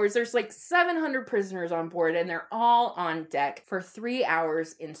 3 hours, there's like 700 prisoners on board, and they're all on deck for 3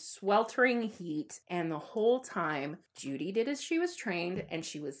 hours in sweltering heat. And the whole time, Judy did as she was trained, and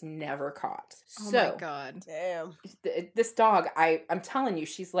she was never caught. Oh my god. Damn. This dog, I'm telling you,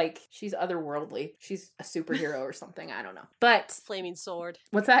 she's otherworldly. She's a superhero or something. I don't know. But Flaming sword.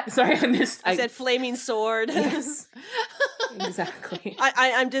 What's that? Sorry, I missed. I said flaming sword. Yes. Exactly.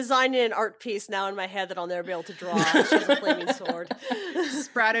 I'm designing an art piece now in my head that I'll never be able to draw. She's a flaming sword.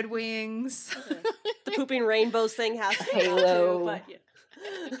 Sprouted wings. The pooping rainbows thing has to halo. Too, but yeah.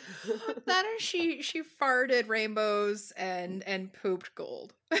 That is, she farted rainbows and pooped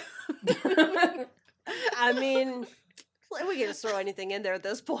gold. I mean, we can just throw anything in there at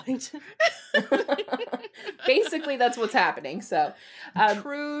this point. Basically, that's what's happening. So,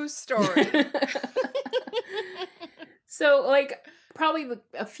 true story. So, like, probably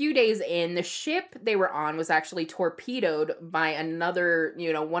a few days in, the ship they were on was actually torpedoed by another,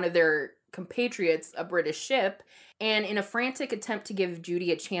 one of their compatriots, a British ship. And in a frantic attempt to give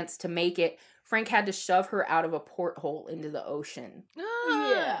Judy a chance to make it, Frank had to shove her out of a porthole into the ocean.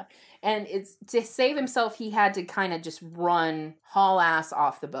 Yeah. And it's to save himself, he had to kind of just haul ass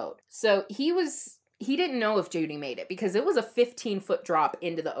off the boat. So he was he didn't know if Judy made it because it was a 15-foot drop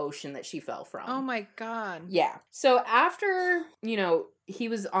into the ocean that she fell from. Oh my God. Yeah. So after, he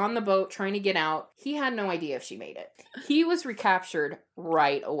was on the boat trying to get out, he had no idea if she made it. He was recaptured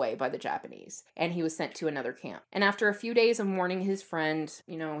right away by the Japanese, and he was sent to another camp. And after a few days of mourning his friend,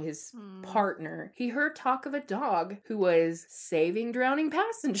 his partner, he heard talk of a dog who was saving drowning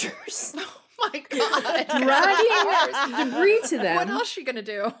passengers. Oh my God. Dragging debris to them. What else is she gonna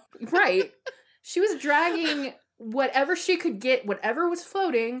do? Right. She was dragging whatever she could get, whatever was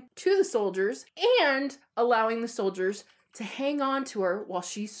floating, to the soldiers, and allowing the soldiers to hang on to her while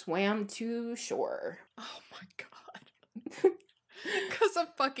she swam to shore. Oh my God. Because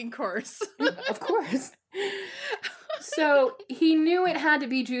of fucking course. Of course. So he knew it had to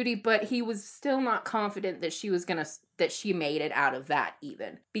be Judy, but he was still not confident that she made it out of that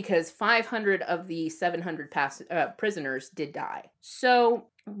even, because 500 of the 700 prisoners did die. So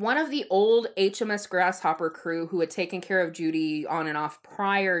one of the old HMS Grasshopper crew who had taken care of Judy on and off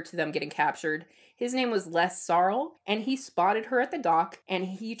prior to them getting captured, his name was Les Sarl, and he spotted her at the dock, and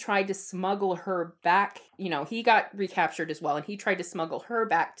he tried to smuggle her back. He got recaptured as well, and he tried to smuggle her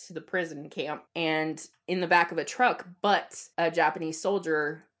back to the prison camp and in the back of a truck, but a Japanese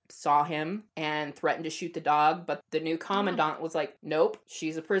soldier saw him and threatened to shoot the dog, but the new commandant was like, nope,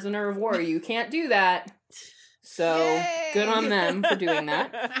 she's a prisoner of war. You can't do that. So Yay! Good on them for doing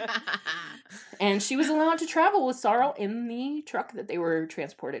that. And she was allowed to travel with Sarl in the truck that they were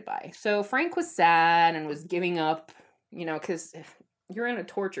transported by. So Frank was sad and was giving up, because you're in a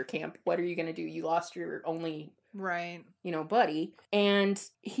torture camp. What are you going to do? You lost your only, right, buddy. And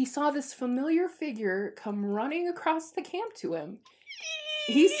he saw this familiar figure come running across the camp to him.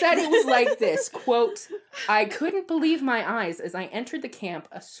 He said it was like this, quote, "I couldn't believe my eyes as I entered the camp.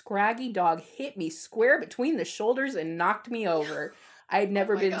 A scraggy dog hit me square between the shoulders and knocked me over. I'd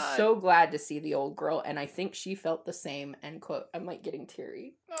never been so glad to see the old girl, and I think she felt the same," end quote. I'm like getting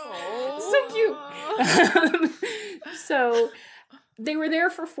teary. Oh, so cute. So they were there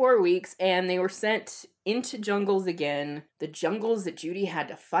for 4 weeks, and they were sent into jungles again. The jungles that Judy had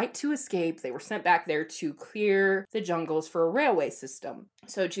to fight to escape. They were sent back there to clear the jungles for a railway system.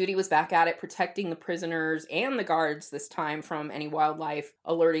 So Judy was back at it, protecting the prisoners and the guards this time from any wildlife,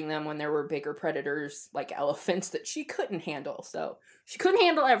 alerting them when there were bigger predators like elephants that she couldn't handle. So she couldn't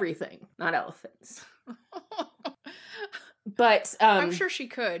handle everything, not elephants. But I'm sure she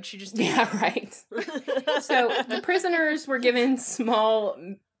could. She just didn't. Yeah, right. So the prisoners were given small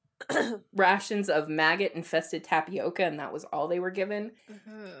rations of maggot-infested tapioca, and that was all they were given.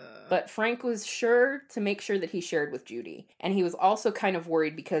 But Frank was sure to make sure that he shared with Judy. And he was also kind of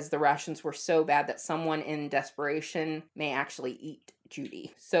worried because the rations were so bad that someone in desperation may actually eat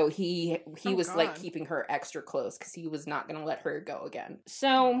Judy. So he was God. like keeping her extra close because he was not going to let her go again.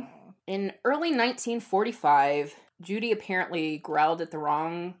 So in early 1945, Judy apparently growled at the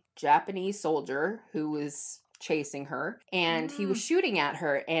wrong Japanese soldier who was chasing her, and he was shooting at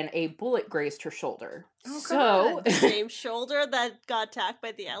her, and a bullet grazed her shoulder. Oh, so The same shoulder that got attacked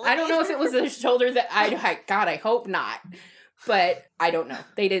by the elevator? I don't know if it was the shoulder that I hope not. But I don't know.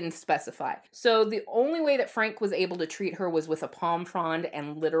 They didn't specify. So the only way that Frank was able to treat her was with a palm frond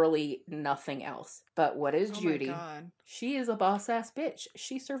and literally nothing else. But what is Judy? My God. She is a boss-ass bitch.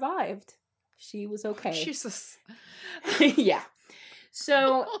 She survived. She was okay. Jesus. Yeah.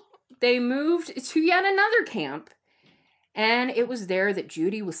 So they moved to yet another camp, and it was there that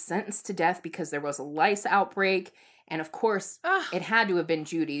Judy was sentenced to death because there was a lice outbreak. And of course, it had to have been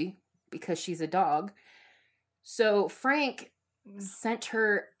Judy because she's a dog. So Frank sent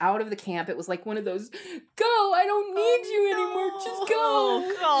her out of the camp. It was like one of those, go, I don't need you anymore, just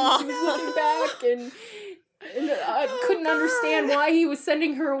go. Oh, She was looking back, and I couldn't understand why he was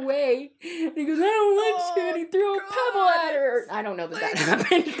sending her away. And he goes, I don't want you, and he threw a pebble at her. I don't know that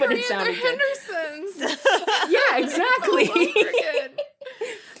happened, but it sounded good. Hendersons. Yeah, exactly.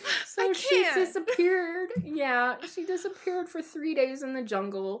 So I she can't. disappeared. Yeah, she disappeared for 3 days in the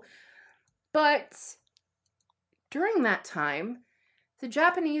jungle. But during that time, the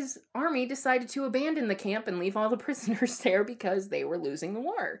Japanese army decided to abandon the camp and leave all the prisoners there because they were losing the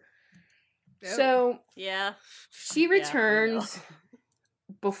war. Oh. So Yeah. she returned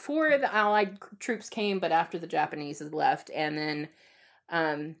before the Allied troops came, but after the Japanese had left. And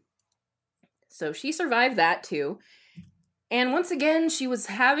then, so she survived that too. And once again, she was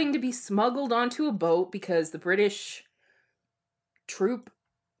having to be smuggled onto a boat because the British troop,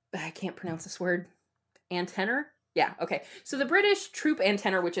 I can't pronounce this word, antenna? Yeah, okay. So the British troop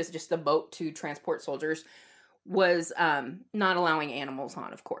antenna, which is just the boat to transport soldiers, was not allowing animals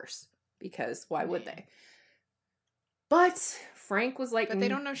on, of course, because why would they? But Frank was like... But they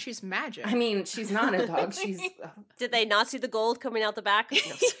don't know she's magic. I mean, she's not a dog. She's... Did they not see the gold coming out the back? No.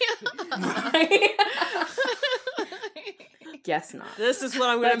 Right? Guess not. This is what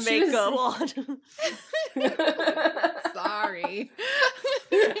I'm going to make go on. Sorry.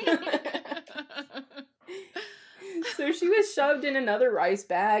 So she was shoved in another rice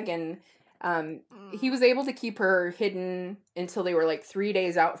bag, and he was able to keep her hidden until they were like 3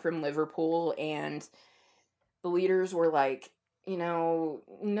 days out from Liverpool, and the leaders were like, no,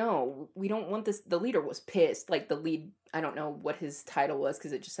 we don't want this. The leader was pissed. Like the lead, I don't know what his title was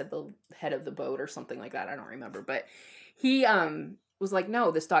because it just said the head of the boat or something like that. I don't remember, but he was like,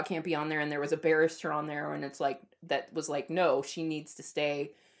 no, this dog can't be on there. And there was a barrister on there, and it's like, that was like, no, she needs to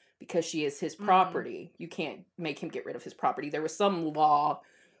stay because she is his property. You can't make him get rid of his property. There was some law,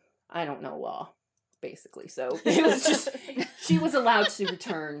 I don't know law, basically. So it was just, she was allowed to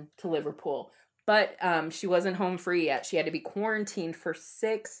return to Liverpool. But she wasn't home free yet. She had to be quarantined for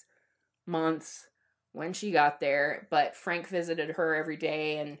 6 months when she got there. But Frank visited her every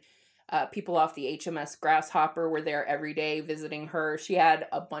day, and people off the HMS Grasshopper were there every day visiting her. She had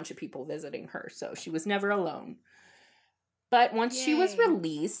a bunch of people visiting her, so she was never alone. But once she was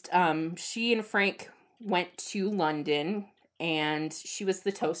released, she and Frank went to London, and she was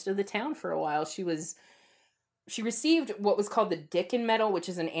the toast of the town for a while. She received what was called the Dickon Medal, which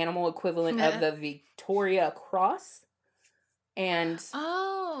is an animal equivalent of the Victoria Cross. And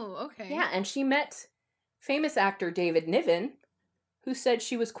okay. Yeah, and she met famous actor David Niven, who said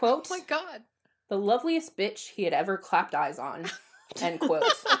she was, quote, "Oh my God, the loveliest bitch he had ever clapped eyes on," end quote.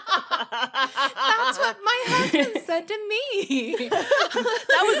 That's what my husband said to me.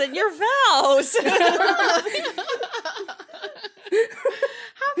 That was in your vows.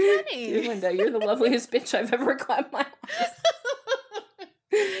 How funny. Dear Linda, you're the loveliest bitch I've ever clapped my eyes.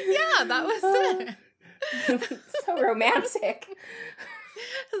 Yeah, that was it. So romantic.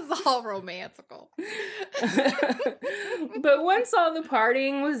 This is all romantical. But once all the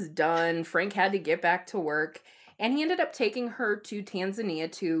partying was done, Frank had to get back to work, and he ended up taking her to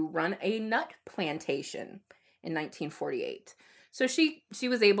Tanzania to run a nut plantation in 1948. So she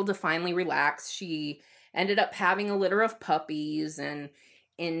was able to finally relax. She ended up having a litter of puppies, and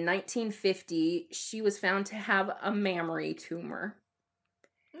in 1950, she was found to have a mammary tumor.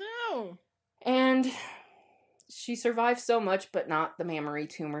 No. And she survived so much, but not the mammary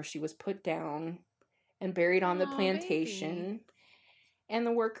tumor. She was put down and buried on the plantation. Baby. And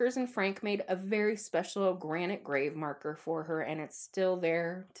the workers and Frank made a very special granite grave marker for her, and it's still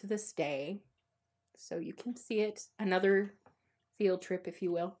there to this day. So you can see it. Another field trip, if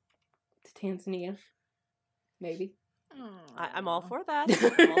you will, to Tanzania. Maybe. I'm all for that.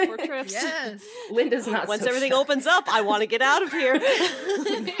 I'm all for trips. Yes. Linda's not Once so everything sure. opens up, I want to get out of here.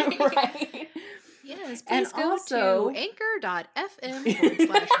 Right. Yes, And please go also- to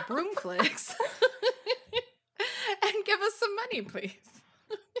anchor.fm/broomflicks and give us some money, please.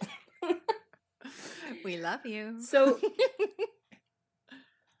 We love you. So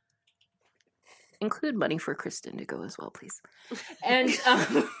include money for Kristen to go as well, please. And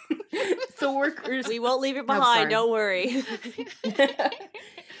the workers... We won't leave you I'm behind, sorry. don't worry.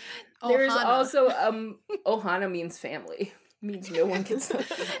 There's Ohana. also Ohana means family. Means no one can stop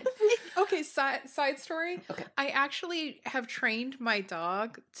behind. Okay, side story. Okay. I actually have trained my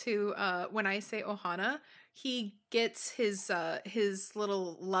dog to when I say Ohana, he gets his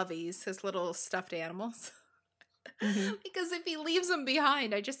little lovies, his little stuffed animals. Mm-hmm. Because if he leaves them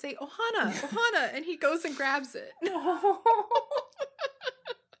behind, I just say Ohana, Ohana, and he goes and grabs it.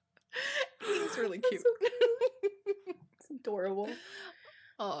 He's really cute. So cute. It's adorable.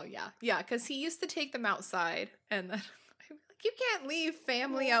 Oh yeah, because he used to take them outside, and then I'd be like, "You can't leave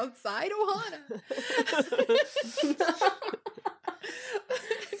family outside, Ohana."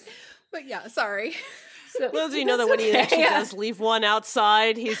 But yeah, sorry. So, Little do you know that when he okay. actually Yeah. does leave one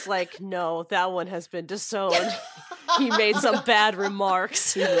outside, he's like, no, that one has been disowned. He made some bad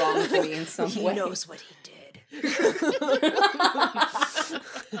remarks. He wronged me in some He way. knows what he did.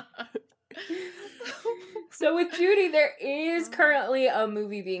 So with Judy, there is currently a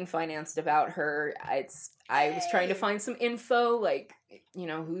movie being financed about her. I was trying to find some info, like,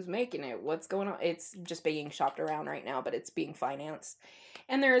 who's making it, what's going on. It's just being shopped around right now, but it's being financed.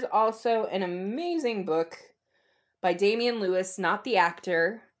 And there is also an amazing book by Damian Lewis, not the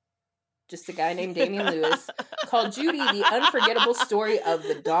actor, just a guy named Damian Lewis, called Judy, the Unforgettable Story of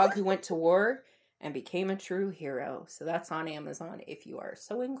the Dog Who Went to War and Became a True Hero. So that's on Amazon if you are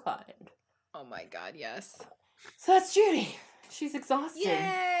so inclined. Oh my God, yes. So that's Judy. She's exhausted.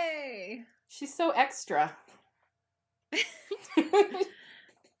 Yay! She's so extra.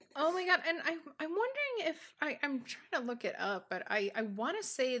 Oh my god! And I'm wondering if I'm trying to look it up, but I want to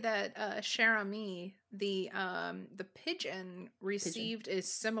say that Cherami, the pigeon, received a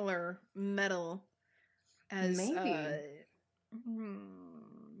similar medal as Maybe.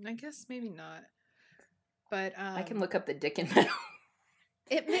 I guess maybe not, but I can look up the Dickin medal.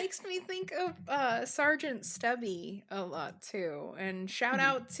 it makes me think of Sergeant Stubby a lot too. And shout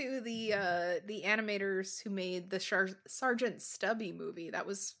out to the animators who made the Sergeant Stubby movie. That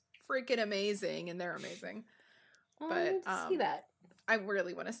was freaking amazing, and they're amazing. But see that. I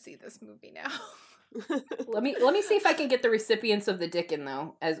really want to see this movie now. Let me see if I can get the recipients of the Dickin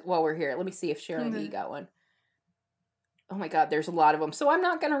though. As while we're here, let me see if Sharon E got one. Oh my god, there's a lot of them. So I'm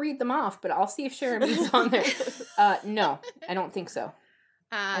not gonna read them off, but I'll see if Sharon E's on there. No, I don't think so.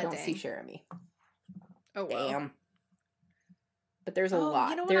 I don't see Jeremy. Oh, well. Damn. But there's a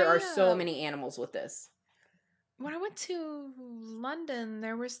lot. There are so many animals with this. When I went to London,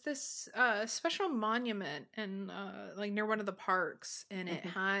 there was this special monument in like near one of the parks, and it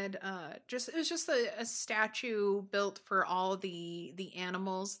had it was just a statue built for all the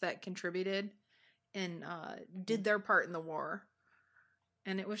animals that contributed and did their part in the war.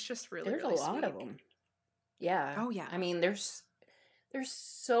 And it was just really, there's really a lot sweet. of them. Yeah. Oh yeah. I mean, there's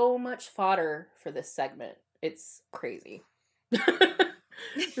so much fodder for this segment. It's crazy.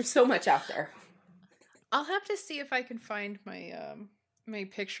 There's so much out there. I'll have to see if I can find my my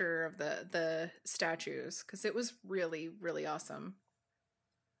picture of the statues, because it was really, really awesome.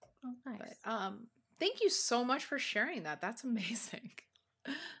 Oh, nice. But thank you so much for sharing that. That's amazing.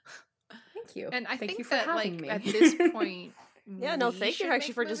 Thank you. And I Thank think you for that having like me. at this point, Yeah, no, thank you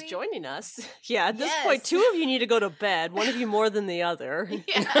actually for just movie. joining us. Yeah, at this Yes. point, two of you need to go to bed. One of you more than the other.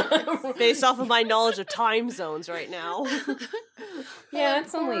 Yes. Based off of my knowledge of time zones right now. Yeah,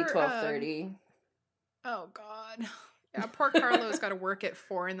 it's only Poor, 12:30. Oh God. Yeah, poor Carlo's got to work at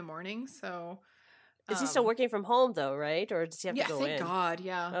 4 a.m. So Is he still working from home though, right? Or does he have to go thank in? God,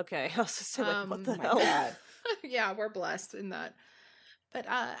 yeah. Okay, I was just like, what the My hell? God. Yeah, we're blessed in that. But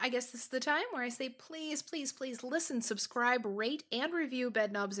I guess this is the time where I say, please, please, please listen, subscribe, rate, and review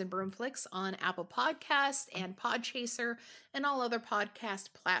Bedknobs and Broomflicks on Apple Podcasts and Podchaser and all other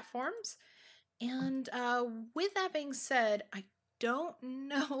podcast platforms. And with that being said, I don't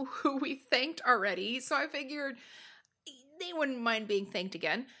know who we thanked already, so I figured they wouldn't mind being thanked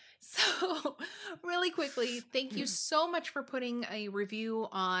again. So, really quickly, thank you so much for putting a review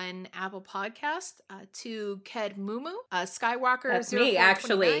on Apple Podcast to Ked Mumu, Skywalker. That's me,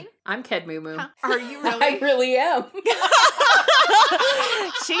 actually. I'm Ked Mumu. Huh? Are you really? I really am.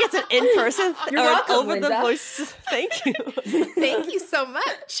 She gets an in-person You're or welcome, over the Linda. voice. Thank you. Thank you so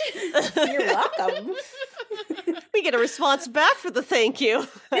much. You're welcome. We get a response back for the thank you.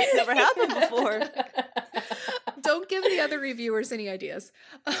 That's never happened before. Don't give the other reviewers any ideas.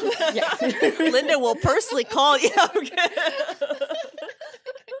 Yeah. Linda will personally call you.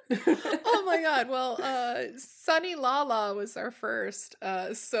 Oh my God. Well, Sunny Lala was our first.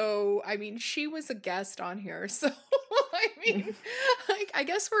 So, I mean, she was a guest on here. So, I mean, I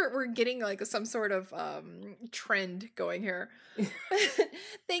guess we're getting like some sort of trend going here.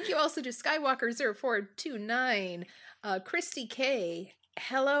 Thank you also to Skywalker0429, Christy K,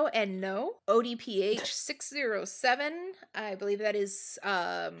 Hello and No, ODPH 607. I believe that is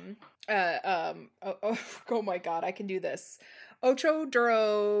oh my God, I can do this. Ocho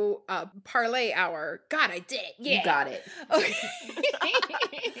Duro Parlay Hour. God, I did it. Yeah. You got it. Okay.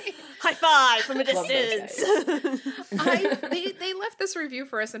 High five from a Love those distance. They left this review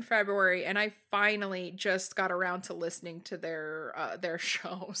for us in February, and I finally just got around to listening to their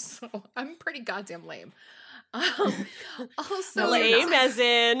show. So I'm pretty goddamn lame. Also Lame as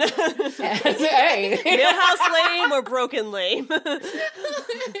in Hey. Millhouse lame or broken lame.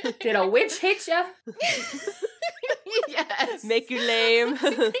 Did a witch hit ya? Yes. Make you lame.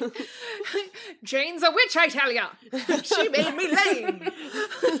 Jane's a witch, I tell ya. She made me lame.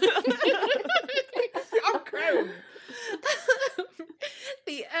 I'm crowned.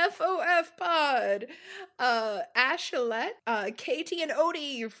 The FOF pod, Ashlette, Katie and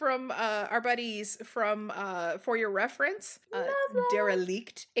Odie from our buddies from For Your Reference,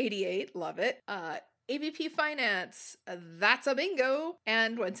 Derelict 88, love it. ABP Finance, That's a Bingo,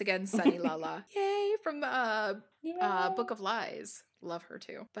 and once again Sunny Lala, yay, from Book of Lies. Love her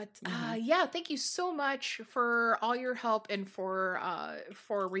too. But yeah, thank you so much for all your help and for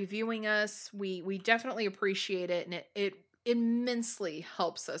reviewing us. We definitely appreciate it, and it immensely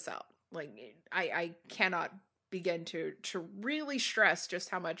helps us out. Like I cannot begin to really stress just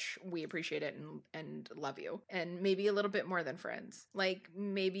how much we appreciate it and love you, and maybe a little bit more than friends, like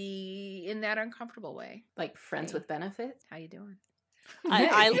maybe in that uncomfortable way, Like friends Hey. with benefit? How you doing?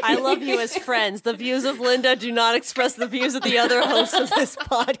 I love you as friends. The views of Linda do not express the views of the other hosts of this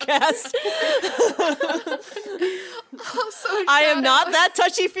podcast. Also, I am not that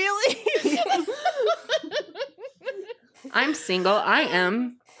touchy-feely. I'm single. I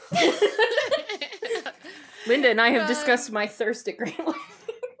am. Linda and I have discussed my thirst at great length.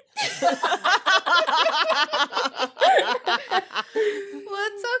 Well,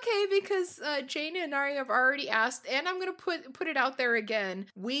 it's okay because Jane and I have already asked, and I'm gonna put it out there again.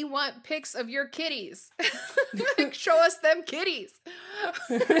 We want pics of your kitties. Show us them kitties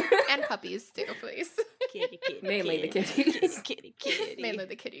and puppies too, please. Kitty, Mainly the kitties. Kitty. Mainly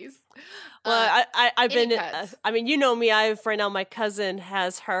the kitties. Well, I've been. pets. I mean, you know me. Right now, my cousin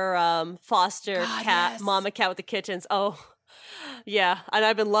has her foster cat, yes. mama cat with the kittens. Oh, yeah, and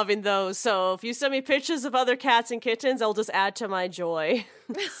I've been loving those. So if you send me pictures of other cats and kittens, I'll just add to my joy.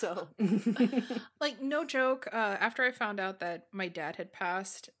 So, Like, no joke, after I found out that my dad had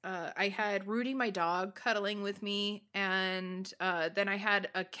passed, I had Rudy, my dog, cuddling with me, and then I had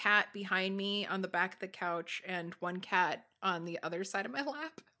a cat behind me on the back of the couch and one cat on the other side of my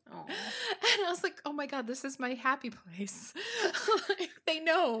lap. Aw. And I was like, oh my god, this is my happy place. Like, they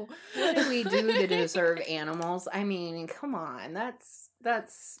know. What do we do to deserve animals? I mean, come on. That's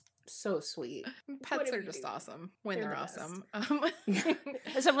so sweet. Pets do are we just do? awesome when They're they're the best. awesome.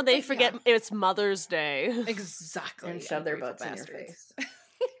 except when they forget it's Mother's Day. Exactly. And shove their ungrateful butts in your bastards.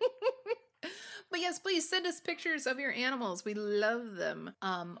 But yes, please send us pictures of your animals. We love them.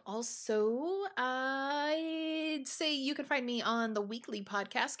 Also, I'd say you can find me on the weekly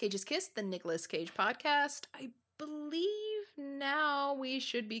podcast, Cage's Kiss, the Nicolas Cage podcast. I believe now we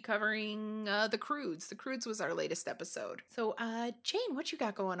should be covering The Croods. The Croods was our latest episode. So, Jane, what you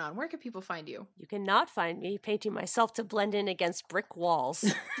got going on? Where can people find you? You cannot find me painting myself to blend in against brick walls.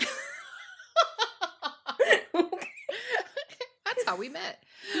 That's how we met.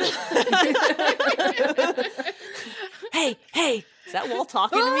 Hey, is that wall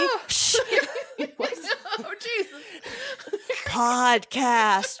talking to me? Ah! Shh. Oh, Jesus.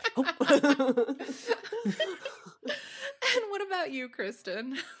 Podcast. And what about you,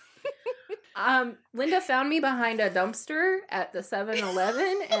 Kristen? Linda found me behind a dumpster at the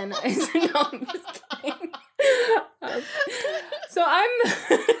 7-Eleven, and I said, no, I'm just kidding. So I'm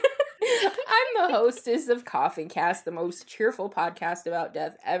the hostess of Coffin Cast, the most cheerful podcast about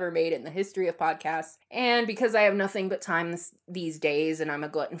death ever made in the history of podcasts. And because I have nothing but time these days and I'm a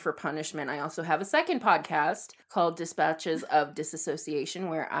glutton for punishment, I also have a second podcast called Dispatches of Disassociation,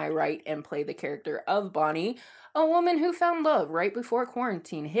 where I write and play the character of Bonnie, a woman who found love right before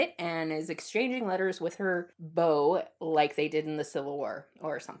quarantine hit and is exchanging letters with her beau like they did in the Civil War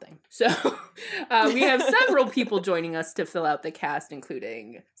or something. So we have several people joining us to fill out the cast,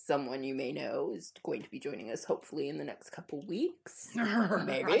 including someone you may know is going to be joining us hopefully in the next couple weeks.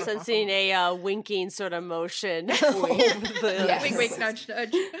 Maybe. I'm sensing a winking sort of motion. Yes. Wink, wink, nudge,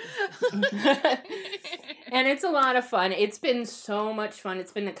 nudge. And it's a lot of fun. It's been so much fun.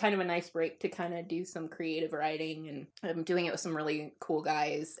 It's been kind of a nice break to kind of do some creative writing, and I'm doing it with some really cool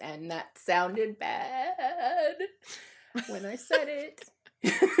guys, and that sounded bad when I said it.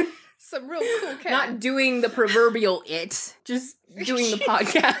 Some real cool cat. Not doing the proverbial it, just doing the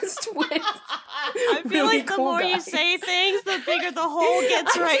podcast with I feel really like the cool more you guys. say things, the bigger the hole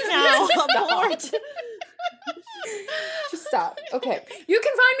gets right now. I'm bored. Just stop. Okay. You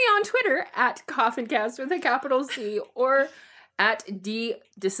can find me on Twitter at CoffinCast with a capital C, or at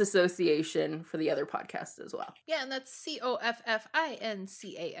Disassociation for the other podcast as well. Yeah, and that's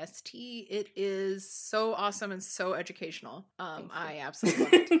COFFINCAST. It is so awesome and so educational. I absolutely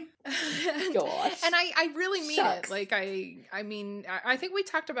love it. Gosh. And I really mean Shucks. it. Like I mean I think we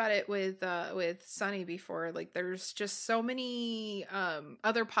talked about it with Sunny before. Like there's just so many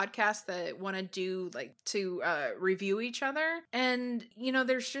other podcasts that want to do like to review each other, and you know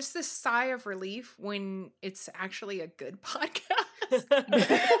there's just this sigh of relief when it's actually a good podcast.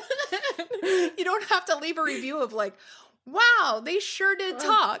 You don't have to leave a review of like, wow, they sure did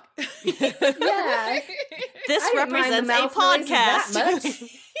talk. Yeah. This I didn't mind the represents a mouth noises that podcast.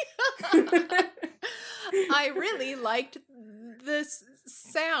 much. I really liked this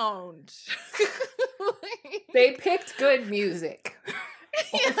sound. They picked good music.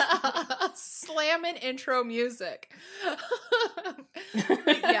 Yeah, slamming intro music.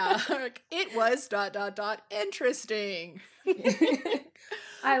 Yeah, like, it was ... interesting.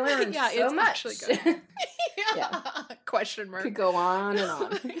 I learned Yeah, so it's much. actually good. Yeah. Yeah. Question mark. Could go on and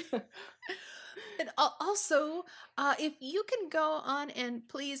on. And also, if you can go on and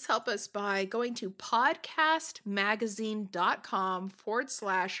please help us by going to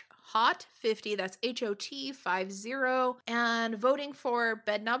podcastmagazine.com/hot50, that's HOT50, and voting for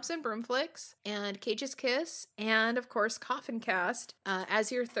Bedknobs and Broomflicks and Cage's Kiss, and of course Coffin Cast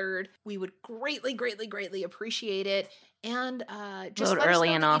as your third. We would greatly, greatly, greatly appreciate it. And just vote let early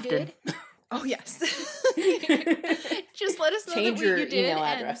us know and that often. you did. Oh, yes. Just let us know Change that your you did. email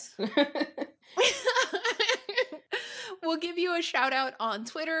address. We'll give you a shout out on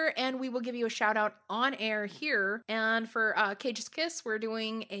Twitter, and we will give you a shout out on air here. And for Cage's Kiss, we're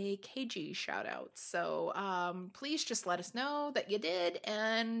doing a KG shout out. So please just let us know that you did,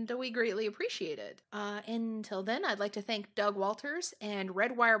 and we greatly appreciate it. Until then, I'd like to thank Doug Walters and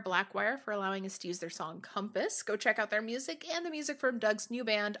Redwire Blackwire for allowing us to use their song Compass. Go check out their music and the music from Doug's new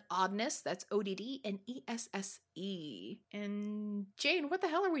band Oddness. That's ODD and ESSE. And Jane, what the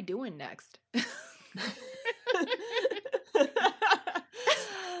hell are we doing next?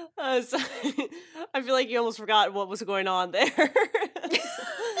 Sorry. I feel like you almost forgot what was going on there.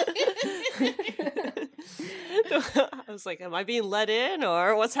 I was like, am I being let in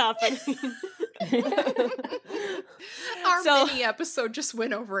or what's happening? Our mini episode just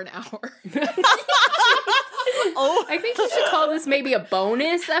went over an hour. Oh, I think you should call this maybe a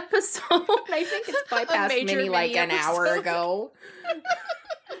bonus episode. I think it's bypassed mini like an hour ago.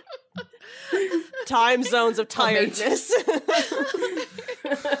 Time zones of tiredness.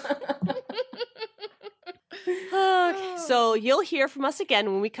 Okay, so you'll hear from us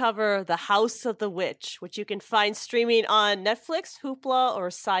again when we cover The House of the Witch, which you can find streaming on Netflix, Hoopla, or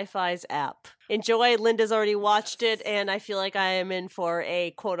Sci-Fi's app. Enjoy. Linda's already watched it, and I feel like I am in for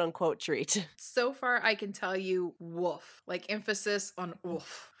a quote-unquote treat. So far, I can tell you woof. Like, emphasis on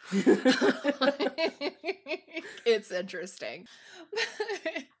woof. It's interesting.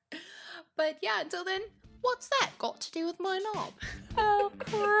 But yeah, until then, what's that got to do with my knob? Oh,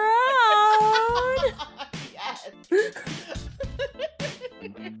 crown! Yes.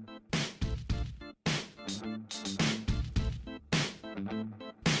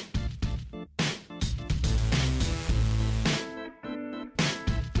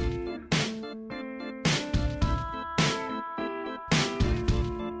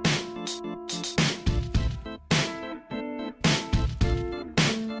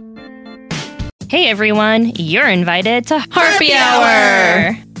 Hey everyone, you're invited to Harpy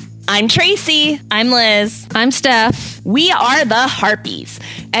Hour! I'm Tracy. I'm Liz. I'm Steph. We are the Harpies,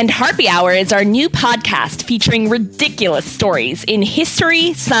 and Harpy Hour is our new podcast featuring ridiculous stories in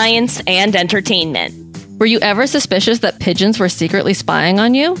history, science, and entertainment. Were you ever suspicious that pigeons were secretly spying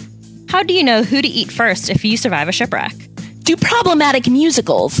on you? How do you know who to eat first if you survive a shipwreck? Do problematic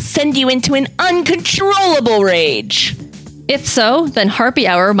musicals send you into an uncontrollable rage? If so, then Harpy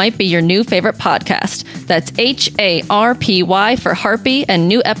Hour might be your new favorite podcast. That's HARPY for Harpy, and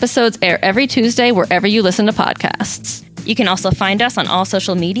new episodes air every Tuesday wherever you listen to podcasts. You can also find us on all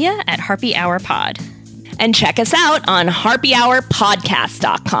social media at Harpy Hour Pod. And check us out on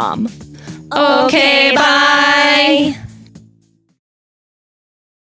harpyhourpodcast.com. Okay, bye!